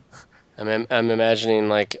guy. I'm imagining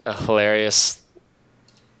like a hilarious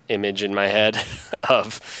image in my head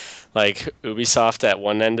of like Ubisoft at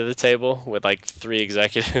one end of the table with like 3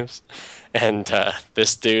 executives. And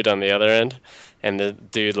this dude on the other end, and the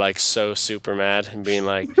dude like so super mad and being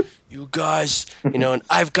like, "You guys, you know, and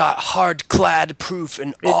I've got hard-clad proof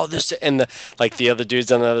and all this," and the other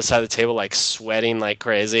dudes on the other side of the table like sweating like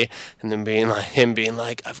crazy, and then being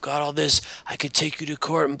like, "I've got all this. I could take you to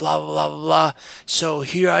court and blah blah blah blah blah. So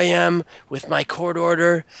here I am with my court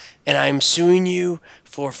order, and I'm suing you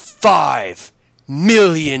for $5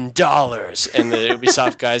 million." And the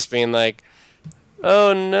Ubisoft guys being like,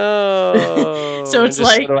 "Oh no!" So it's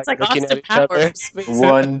like Austin Powers.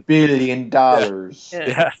 $1 billion.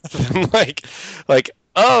 Yeah. like,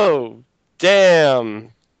 oh, damn.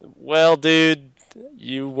 Well, dude,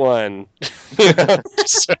 you won.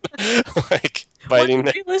 Just, like fighting.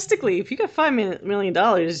 Well, realistically, if you got $5 million,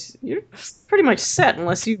 you're pretty much set,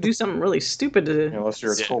 unless you do something really stupid to. Unless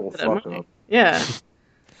you're a total fuck up. Yeah.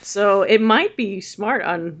 So it might be smart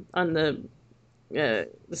on the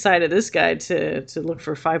side of this guy to look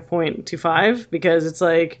for 5.25, because it's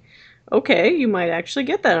like, okay, you might actually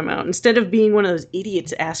get that amount instead of being one of those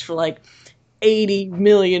idiots asked for like $80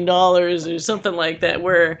 million or something like that,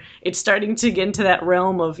 where it's starting to get into that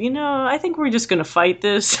realm of, you know, I think we're just going to fight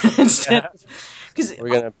this instead. Because we're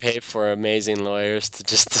going to pay for amazing lawyers to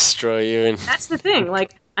just destroy you. And that's the thing.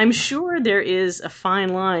 Like, I'm sure there is a fine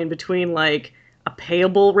line between like a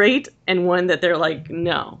payable rate and one that they're like,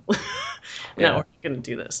 no. No, we're not going to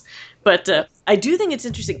do this. But I do think it's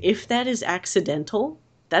interesting. If that is accidental,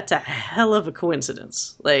 that's a hell of a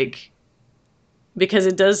coincidence. Like, because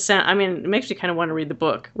it does sound, I mean, it makes me kind of want to read the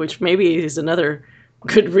book, which maybe is another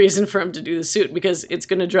good reason for him to do the suit, because it's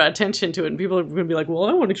going to draw attention to it, and people are going to be like, well,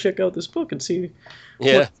 I want to check out this book and see what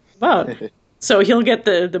it's about. So he'll get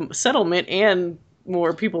the settlement and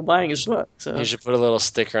more people buying his book. So you should put a little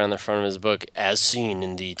sticker on the front of his book, as seen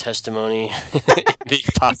in the testimony, the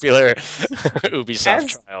popular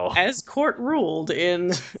Ubisoft trial, as court ruled in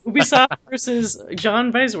Ubisoft versus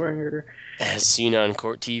John Beiswenger, as seen on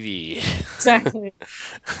Court TV. Exactly.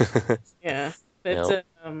 Yeah, but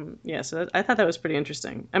so I thought that was pretty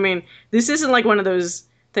interesting. I mean, this isn't like one of those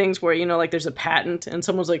things where, you know, like there's a patent and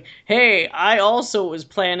someone's like, hey, I also was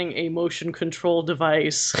planning a motion control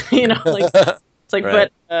device. You know, like it's like,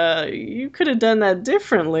 right. But you could have done that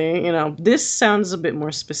differently. You know, this sounds a bit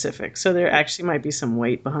more specific, so there actually might be some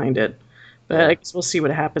weight behind it. But I guess we'll see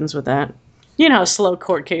what happens with that. You know how slow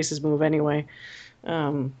court cases move anyway.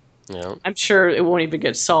 I'm sure it won't even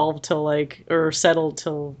get solved or settled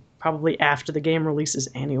till probably after the game releases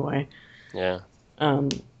anyway. Yeah.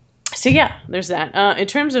 So yeah, there's that. In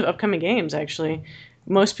terms of upcoming games, actually,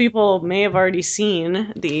 most people may have already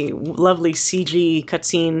seen the lovely CG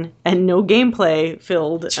cutscene and no gameplay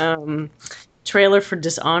filled trailer for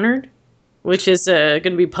Dishonored, which is going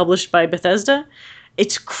to be published by Bethesda.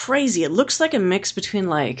 It's crazy. It looks like a mix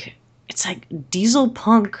between it's like Diesel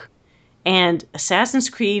Punk and Assassin's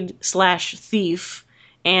Creed / Thief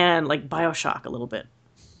and like BioShock a little bit.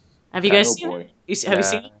 Have you guys seen it? Have you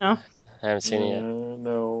seen it? No? I haven't seen it yet.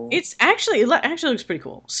 No. It actually looks pretty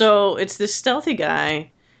cool. So it's this stealthy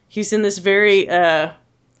guy. He's in this very what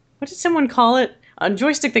did someone call it? On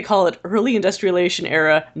Joystick they call it early industrialization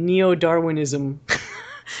era neo-Darwinism.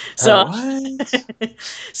 So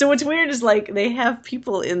so what's weird is like they have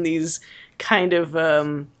people in these kind of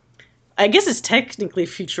I guess it's technically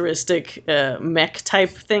futuristic mech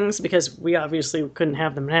type things because we obviously couldn't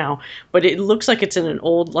have them now, but it looks like it's in an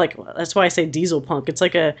old, like, that's why I say diesel punk. It's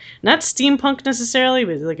like not steampunk necessarily,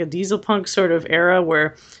 but like a diesel punk sort of era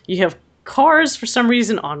where you have cars for some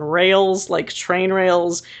reason on rails, like train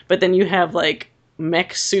rails, but then you have like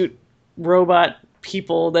mech suit robot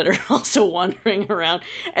people that are also wandering around.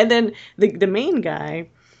 And then the main guy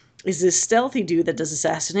is this stealthy dude that does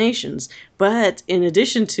assassinations, but in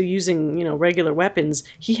addition to using, regular weapons,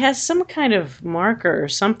 he has some kind of marker or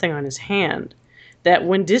something on his hand that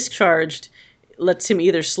when discharged lets him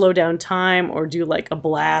either slow down time or do like a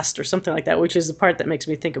blast or something like that, which is the part that makes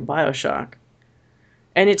me think of BioShock.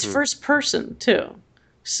 And it's first person too.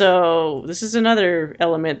 So this is another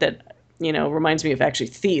element that reminds me of actually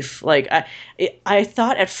Thief. Like I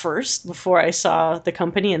thought at first before I saw the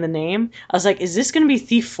company and the name, I was like, is this going to be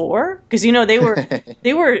Thief 4? Because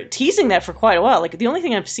they were teasing that for quite a while. Like the only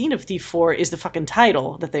thing I've seen of Thief 4 is the fucking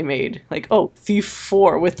title that they made. Like, oh, Thief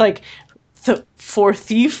 4 with like for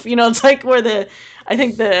thief. It's like where I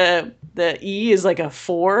think the E is like a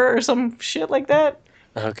 4 or some shit like that.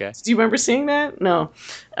 Okay. Do you remember seeing that? No.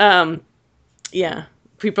 Yeah.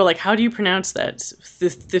 People are like, how do you pronounce that?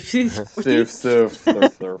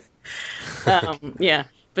 Yeah.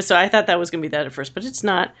 But so I thought that was going to be that at first, but it's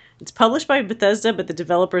not. It's published by Bethesda, but the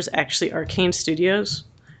developer's actually Arcane Studios.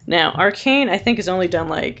 Now, Arcane, I think, has only done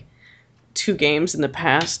like 2 games in the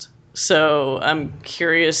past. So I'm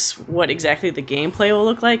curious what exactly the gameplay will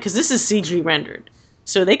look like, because this is CG rendered.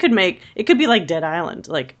 So it could be like Dead Island.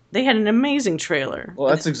 Like, they had an amazing trailer. Well,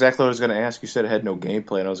 that's exactly what I was going to ask. You said it had no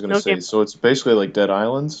gameplay, and I was going to say, so it's basically like Dead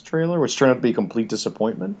Island's trailer, which turned out to be a complete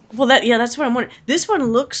disappointment? Well, that's what I'm wondering. This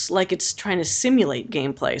one looks like it's trying to simulate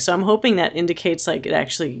gameplay, so I'm hoping that indicates like it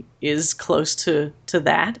actually is close to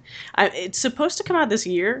that. It's supposed to come out this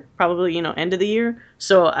year, probably, end of the year,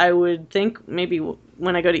 so I would think maybe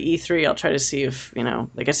when I go to E3, I'll try to see if,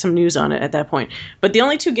 they get some news on it at that point. But the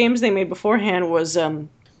only 2 games they made beforehand was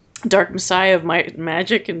Dark Messiah of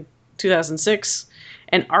Magic in 2006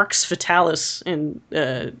 and Arx Fatalis in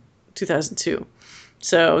 2002.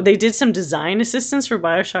 So they did some design assistance for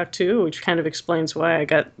BioShock 2, which kind of explains why I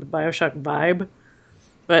got the BioShock vibe.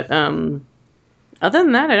 But other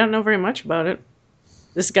than that, I don't know very much about it.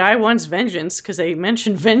 This guy wants vengeance because they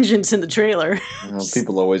mentioned vengeance in the trailer.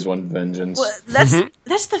 People always want vengeance. Well,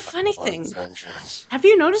 that's the funny thing. Have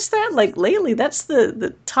you noticed that? Like lately, that's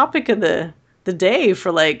the topic of the day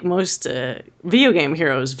for like most video game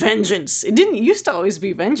heroes. Vengeance. It didn't used to always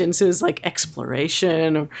be vengeance. It was like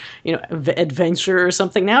exploration or adventure or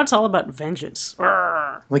something. Now it's all about vengeance.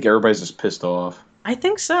 Like everybody's just pissed off. I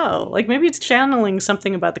think so. Like maybe it's channeling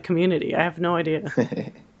something about the community. I have no idea.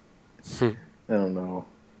 I don't know.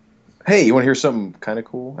 Hey, you want to hear something kind of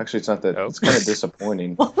cool? Actually, it's not that. It's kind of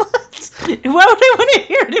disappointing. What? Why would I want to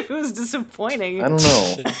hear it if it was disappointing? I don't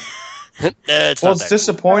know. It's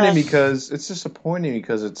disappointing because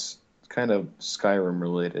it's kind of Skyrim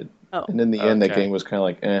related. Oh. And in the end, that game was kind of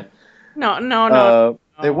like, eh. No.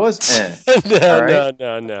 It was eh.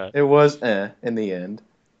 No. It was in the end.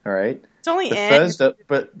 All right. It's only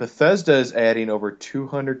Bethesda is adding over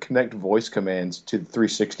 200 Kinect voice commands to the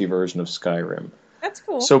 360 version of Skyrim. That's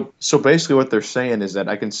cool. So basically what they're saying is that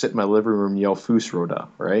I can sit in my living room and yell Fusroda,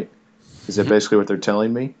 right? Is that basically what they're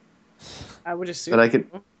telling me? I would assume. That I could.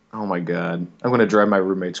 Oh my god. I'm going to drive my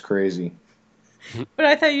roommates crazy. But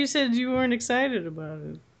I thought you said you weren't excited about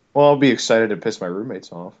it. Well, I'll be excited to piss my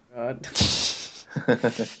roommates off. God.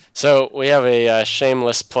 So we have a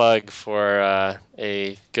shameless plug for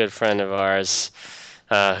a good friend of ours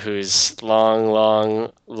whose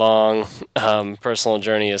long personal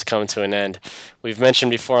journey has come to an end. We've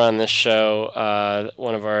mentioned before on this show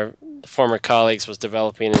one of our former colleagues was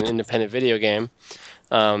developing an independent video game.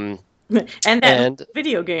 And that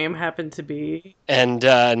video game happened to be... And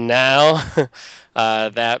now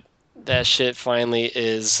that shit finally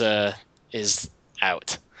is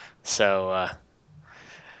out. So...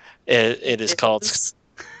 It is called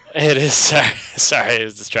It is. Sorry, I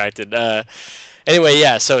was distracted. Anyway,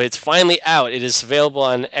 yeah, so it's finally out. It is available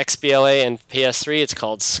on XBLA and PS3. It's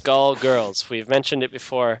called Skull Girls. We've mentioned it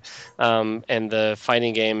before, and the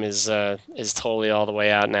fighting game is totally all the way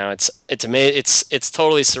out now. It's amazing. It's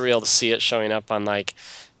totally surreal to see it showing up on like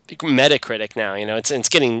Metacritic now. You know, it's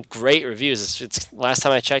getting great reviews. It's last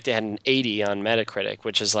time I checked, it had an 80 on Metacritic,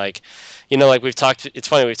 which is like, you know, like we've talked. It's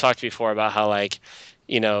funny, we've talked before about how like,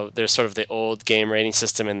 you know, there's sort of the old game rating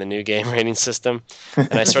system and the new game rating system,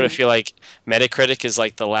 and I sort of feel like Metacritic is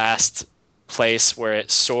like the last place where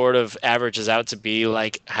it sort of averages out to be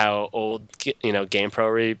like how old, you know,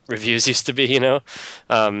 GamePro reviews used to be. You know,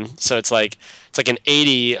 so it's like an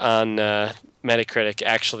 80 on Metacritic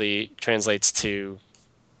actually translates to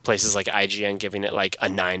places like IGN giving it like a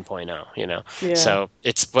 9.0, you know. Yeah. So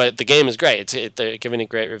but the game is great. They're giving it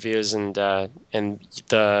great reviews, and the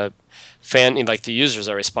the users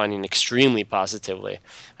are responding extremely positively.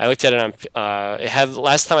 I looked at it on it had,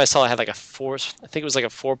 last time I saw it had like a 4, I think it was like a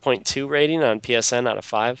 4.2 rating on PSN out of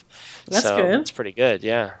 5. That's so good. It's pretty good.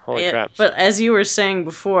 Yeah. Holy crap. But as you were saying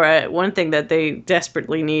before, one thing that they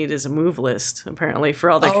desperately need is a move list, apparently,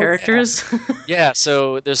 for all their characters. Yeah,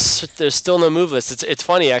 so there's still no move list. It's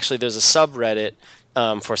funny, actually. There's a subreddit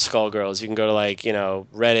for Skullgirls. You can go to like, you know,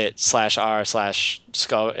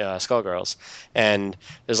 Reddit/r/Skullgirls, and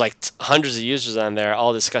there's like hundreds of users on there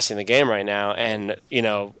all discussing the game right now. And you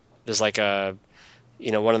know, there's like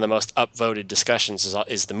one of the most upvoted discussions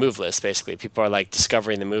is the move list. Basically, people are like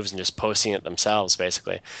discovering the moves and just posting it themselves,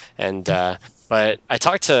 basically. And but I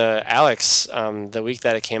talked to Alex the week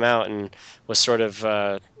that it came out and was sort of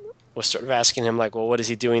asking him like, well, what is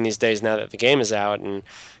he doing these days now that the game is out? And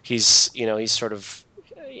he's sort of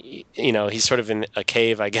in a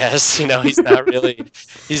cave, I guess. You know, he's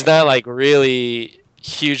not like really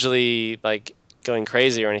hugely like going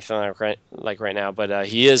crazy or anything like right now, but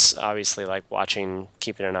he is obviously like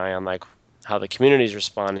keeping an eye on like how the community is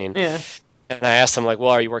responding. Yeah. And I asked him like, well,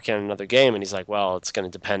 are you working on another game? And he's like, well, it's going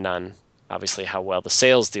to depend on obviously how well the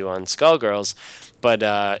sales do on Skullgirls. But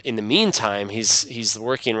in the meantime, he's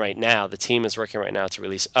working right now. The team is working right now to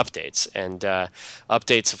release updates, and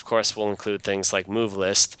updates, of course, will include things like Move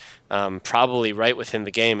List, probably right within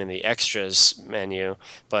the game in the extras menu.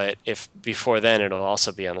 But if before then, it'll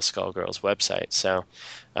also be on the Skullgirls website. So,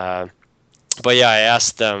 but yeah, I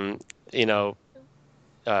asked them,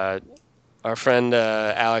 our friend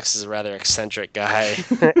Alex is a rather eccentric guy,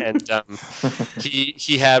 and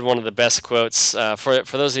he had one of the best quotes. For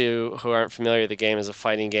those of you who aren't familiar, the game is a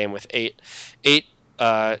fighting game with eight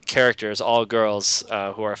characters, all girls,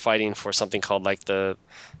 who are fighting for something called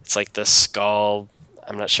it's like the skull.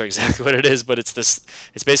 I'm not sure exactly what it is, but it's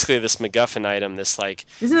basically this MacGuffin item. This like,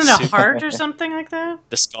 isn't it a heart or something like that?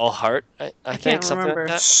 The skull heart, I think, can't something remember.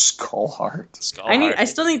 like that. Skull heart. I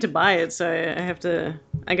still need to buy it, so I have to.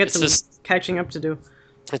 I got some catching up to do.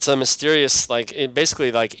 It's a mysterious,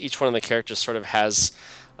 basically like each one of the characters sort of has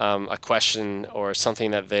a question or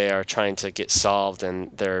something that they are trying to get solved,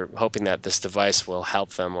 and they're hoping that this device will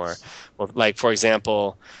help them. Or, like for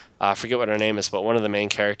example, I forget what her name is, but one of the main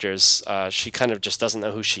characters, she kind of just doesn't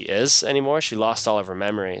know who she is anymore. She lost all of her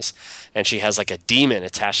memories, and she has like a demon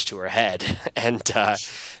attached to her head, and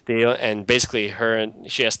basically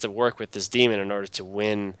she has to work with this demon in order to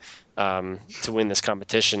win this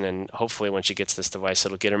competition, and hopefully when she gets this device,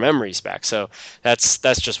 it'll get her memories back. So that's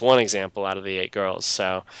just one example out of the 8 girls.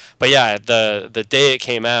 So, but yeah, the day it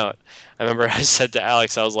came out, I remember I said to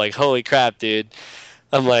Alex, I was like, "Holy crap, dude!"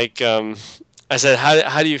 I'm like, I said,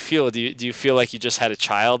 how do you feel? Do you feel like you just had a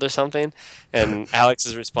child or something? And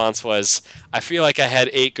Alex's response was, I feel like I had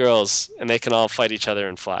 8 girls and they can all fight each other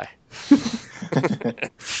and fly.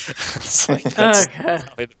 It's like, that's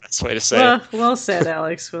probably the best way to say it. Well said,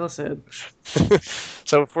 Alex. Well said.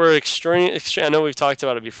 So if we're extreme, I know we've talked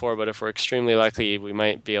about it before, but if we're extremely lucky, we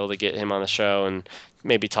might be able to get him on the show and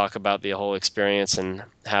maybe talk about the whole experience and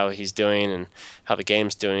how he's doing and how the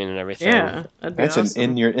game's doing and everything. Yeah, that's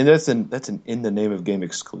awesome. that's an in the name of game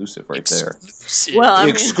exclusive right there. Well,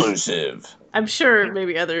 exclusive. I'm sure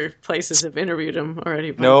maybe other places have interviewed him already.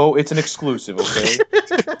 But... No, it's an exclusive, okay?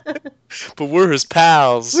 But we're his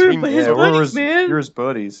pals. We're his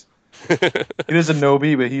buddies. He doesn't know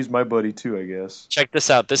me, but he's my buddy too, I guess. Check this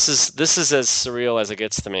out. This is as surreal as it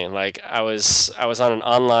gets to me. Like I was on an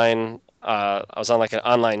online like an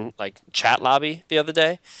online like chat lobby the other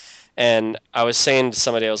day, and I was saying to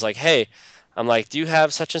somebody, I was like, "Hey, I'm like, do you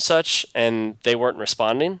have such and such?" And they weren't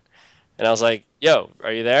responding. And I was like, "Yo,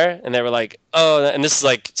 are you there?" And they were like, "Oh," and this is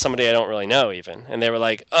like somebody I don't really know even. And they were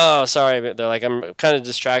like, "Oh, sorry," but they're like, "I'm kind of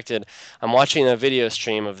distracted. I'm watching a video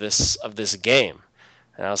stream of this game."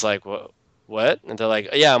 And I was like, "Well, what? And they're like,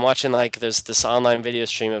 yeah, I'm watching like there's this online video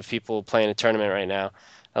stream of people playing a tournament right now.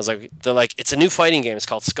 I was like, they're like, it's a new fighting game. It's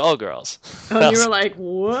called Skullgirls. Oh, and you were like,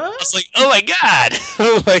 what? I was like, oh my god!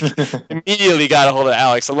 Like, immediately got a hold of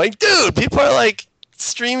Alex. I'm like, dude, people are like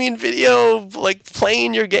streaming video, like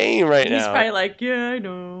playing your game right now. He's probably like, yeah, I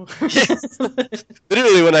know.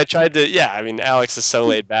 Literally, when I tried to, yeah, I mean, Alex is so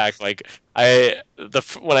laid back. Like,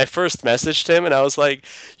 when I first messaged him, and I was like,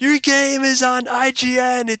 your game is on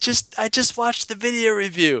IGN. I just watched the video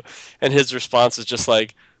review, and his response was just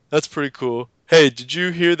like, that's pretty cool. Hey, did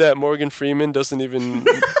you hear that Morgan Freeman doesn't even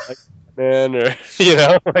like man, or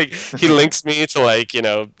like he links me to like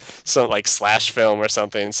some like Slash Film or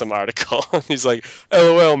something, some article. He's like,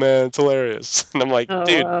 LOL, man, it's hilarious. And I'm like,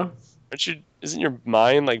 dude, wow. Isn't your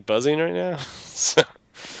mind like buzzing right now?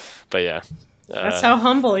 But yeah, that's how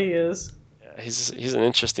humble he is. Yeah, he's an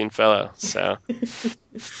interesting fellow. So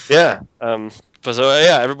yeah, but so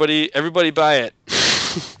yeah, everybody buy it.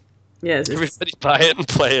 Yes, everybody buy it and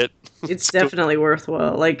play it. It's definitely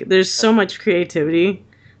worthwhile. Like, there's so much creativity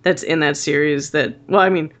that's in that series that, well, I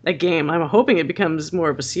mean, that game, I'm hoping it becomes more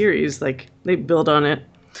of a series, like, they build on it.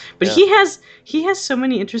 But yeah. he has so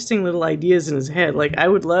many interesting little ideas in his head. Like, I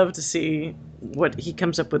would love to see what he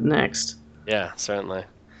comes up with next. Yeah, certainly.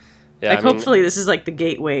 Yeah, like, hopefully this is, like, the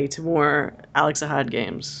gateway to more Alex Ahad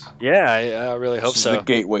games. Yeah, I really hope so. The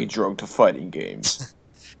gateway drug to fighting games.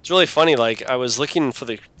 It's really funny, like, I was looking for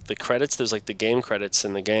the credits. There's like the game credits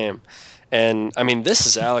in the game, and I mean, this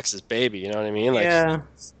is Alex's baby, you know what I mean? Like, yeah,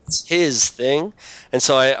 it's his thing. And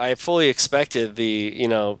so I fully expected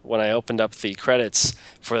when I opened up the credits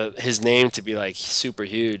for his name to be like super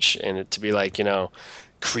huge, and it to be like,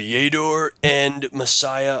 creator and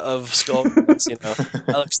messiah of Skullgirls,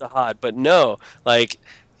 Alex Ahad. But no, like,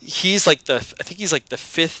 he's like I think he's like the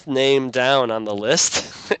fifth name down on the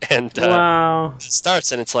list. And wow. It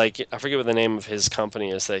starts, and it's like, I forget what the name of his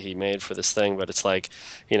company is that he made for this thing, but it's like,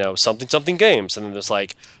 something games, and then there's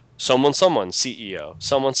like someone CEO,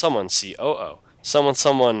 someone COO,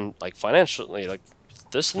 someone like financially, like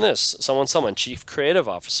this and this, someone chief creative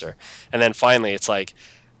officer, and then finally it's like,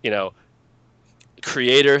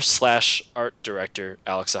 creator / art director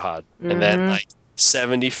Alex Ahad, and then like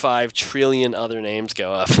 75 trillion other names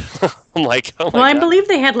go up. I'm like, oh my God. I believe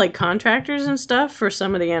they had like contractors and stuff for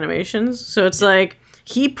some of the animations. So it's like,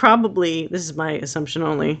 he probably, this is my assumption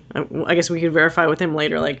only, I guess we could verify with him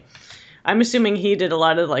later, like, I'm assuming he did a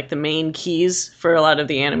lot of like the main keys for a lot of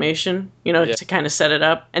the animation, to kind of set it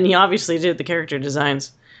up. And he obviously did the character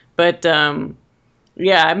designs. But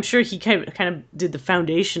yeah, I'm sure he kind of did the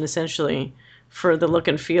foundation essentially for the look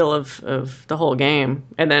and feel of the whole game.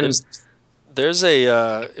 And then there's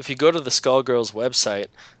a if you go to the Skullgirls website,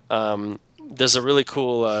 there's a really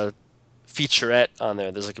cool featurette on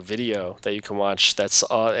there. There's like a video that you can watch that's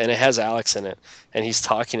and it has Alex in it, and he's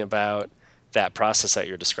talking about that process that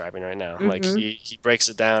you're describing right now. Like, he breaks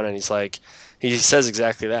it down, and he's like, he says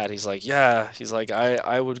exactly that. He's like,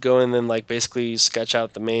 I would go in and like basically sketch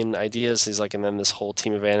out the main ideas. He's like, and then this whole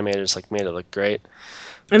team of animators like made it look great.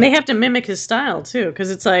 And they have to mimic his style too,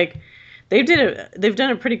 because it's like they've done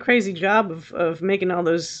a pretty crazy job of making all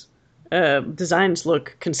those designs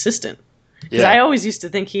look consistent. Because I always used to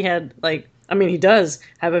think he had like, I mean, he does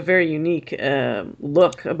have a very unique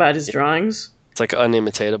look about his drawings. It's like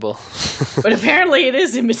unimitatable. But apparently it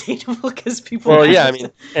is imitatable because people. Well, yeah, I mean,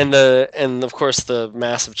 and of course the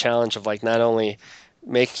massive challenge of like not only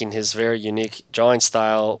making his very unique drawing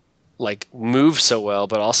style like move so well,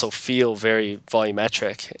 but also feel very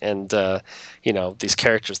volumetric, and these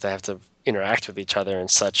characters that have to interact with each other in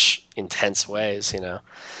such intense ways,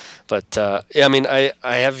 But yeah, I mean, I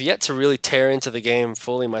have yet to really tear into the game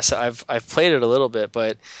fully myself. I've played it a little bit,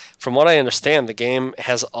 but from what I understand, the game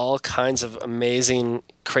has all kinds of amazing,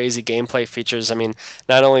 crazy gameplay features. I mean,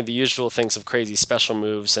 not only the usual things of crazy special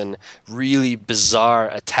moves and really bizarre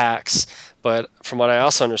attacks, but from what I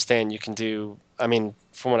also understand, you can do, I mean,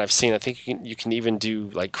 from what I've seen, I think you can even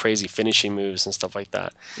do like crazy finishing moves and stuff like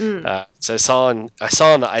that. So I saw in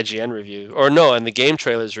the IGN review, or no, in the game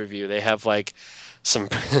trailers review, they have like some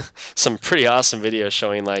pretty awesome videos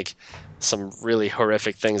showing like some really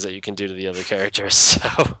horrific things that you can do to the other characters.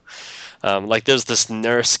 So like there's this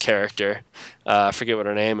nurse character, I forget what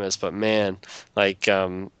her name is, but man, like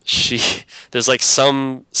there's like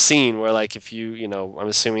some scene where like if I'm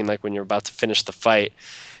assuming like when you're about to finish the fight,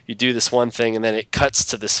 you do this one thing and then it cuts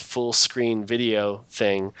to this full screen video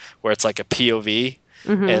thing where it's like a POV.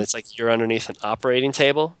 And it's like you're underneath an operating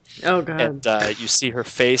table. Oh God! And you see her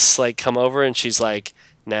face like come over, and she's like,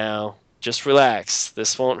 "Now, just relax.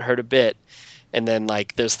 This won't hurt a bit." and then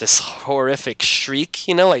like there's this horrific shriek,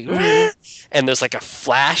 you know, like, and there's like a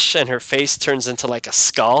flash, and her face turns into like a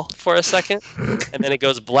skull for a second, and then it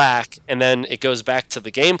goes black, and then it goes back to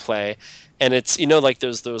the gameplay, and it's, you know, like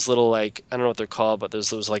there's those little, like, I don't know what they're called, but there's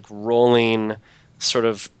those like rolling sort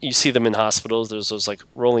of, you see them in hospitals, there's those like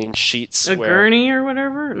rolling sheets, a gurney or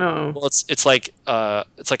whatever. No, well, it's like a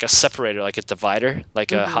separator, like a divider,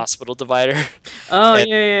 like a hospital divider. Oh,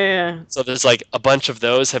 yeah. So there's like a bunch of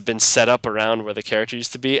those have been set up around where the character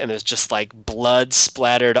used to be, and there's just like blood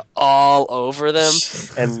splattered all over them,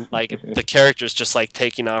 and like the character's just like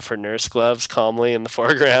taking off her nurse gloves calmly in the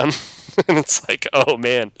foreground. And it's like, oh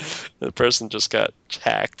man, the person just got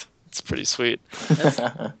hacked. It's pretty sweet.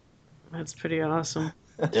 That's pretty awesome.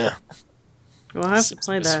 Yeah. We'll have to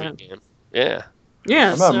play that. Yeah.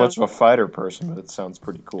 Yeah. I'm not much of a fighter person, but it sounds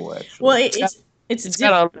pretty cool, actually. Well, it's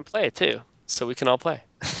got online play too, so we can all play.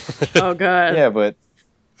 Oh god. Yeah, but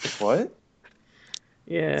what?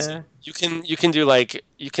 Yeah. So you can do like,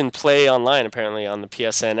 you can play online apparently on the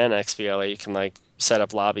PSN and XBLA. You can like set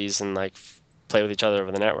up lobbies and like play with each other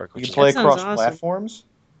over the network. You can play across platforms?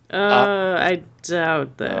 I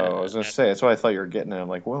doubt that. Oh, I was gonna say, that's what I thought you were getting at. I'm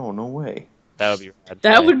like, whoa, no way. That would be rad.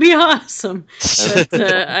 That would be awesome.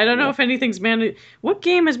 But I don't know if anything's managed. What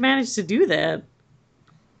game has managed to do that?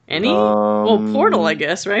 Any? Well, Portal, I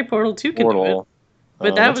guess, right? Portal 2 can do it.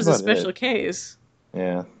 But that was a special case.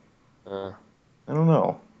 Yeah. I don't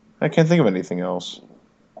know. I can't think of anything else.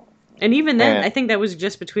 And even then, I think that was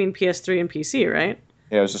just between PS3 and PC, right?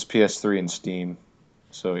 Yeah, it was just PS3 and Steam.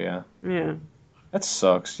 So, yeah. Yeah. That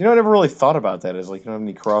sucks. You know, I never really thought about that as, like, you don't have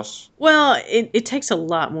any cross... Well, it takes a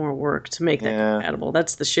lot more work to make that compatible.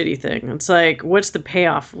 That's the shitty thing. It's like, what's the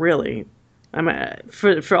payoff, really? I mean,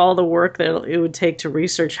 for all the work that it would take to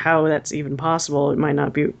research how that's even possible, it might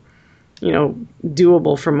not be, you know,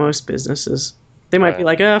 doable for most businesses. They might be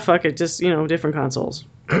like, oh, fuck it, just, you know, different consoles.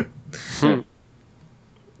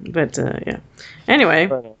 But, yeah.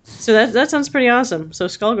 Anyway, so that sounds pretty awesome. So,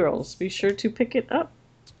 Skullgirls, be sure to pick it up.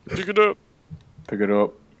 Pick it up. Pick it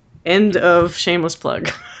up. End of shameless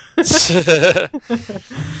plug.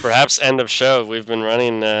 Perhaps end of show. We've been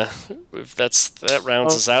running. That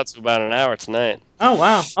rounds us out to about an hour tonight. Oh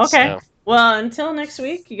wow. Okay. So. Well, until next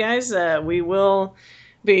week, you guys. We will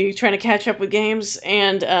be trying to catch up with games,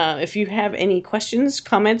 and if you have any questions,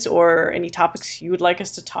 comments, or any topics you would like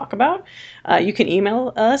us to talk about, you can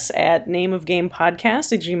email us at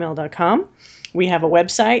nameofgamepodcast@gmail.com. We have a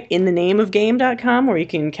website, inthenameofgame.com, where you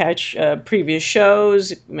can catch previous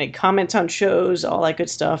shows, make comments on shows, all that good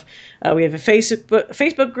stuff. We have a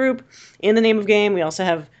Facebook group, In the Name of Game. We also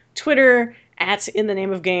have Twitter,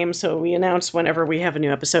 @InTheNameOfGame, so we announce whenever we have a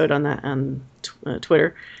new episode on that on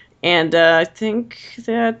Twitter. And I think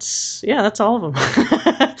that's all of them.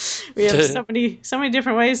 We have so many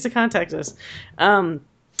different ways to contact us.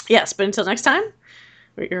 Yes, but until next time,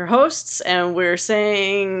 we're your hosts, and we're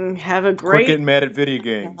saying have a great... Quit getting mad at video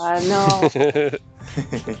games. No.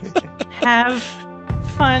 Have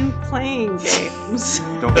fun playing games.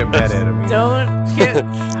 Don't get mad at him. Don't get...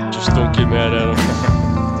 Just don't get mad at him.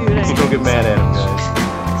 Dude, just don't get mad at him, guys.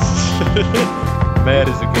 Mad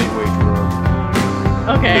is a gateway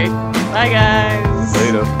drug. Okay. Bye, guys.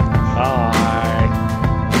 Later. Bye.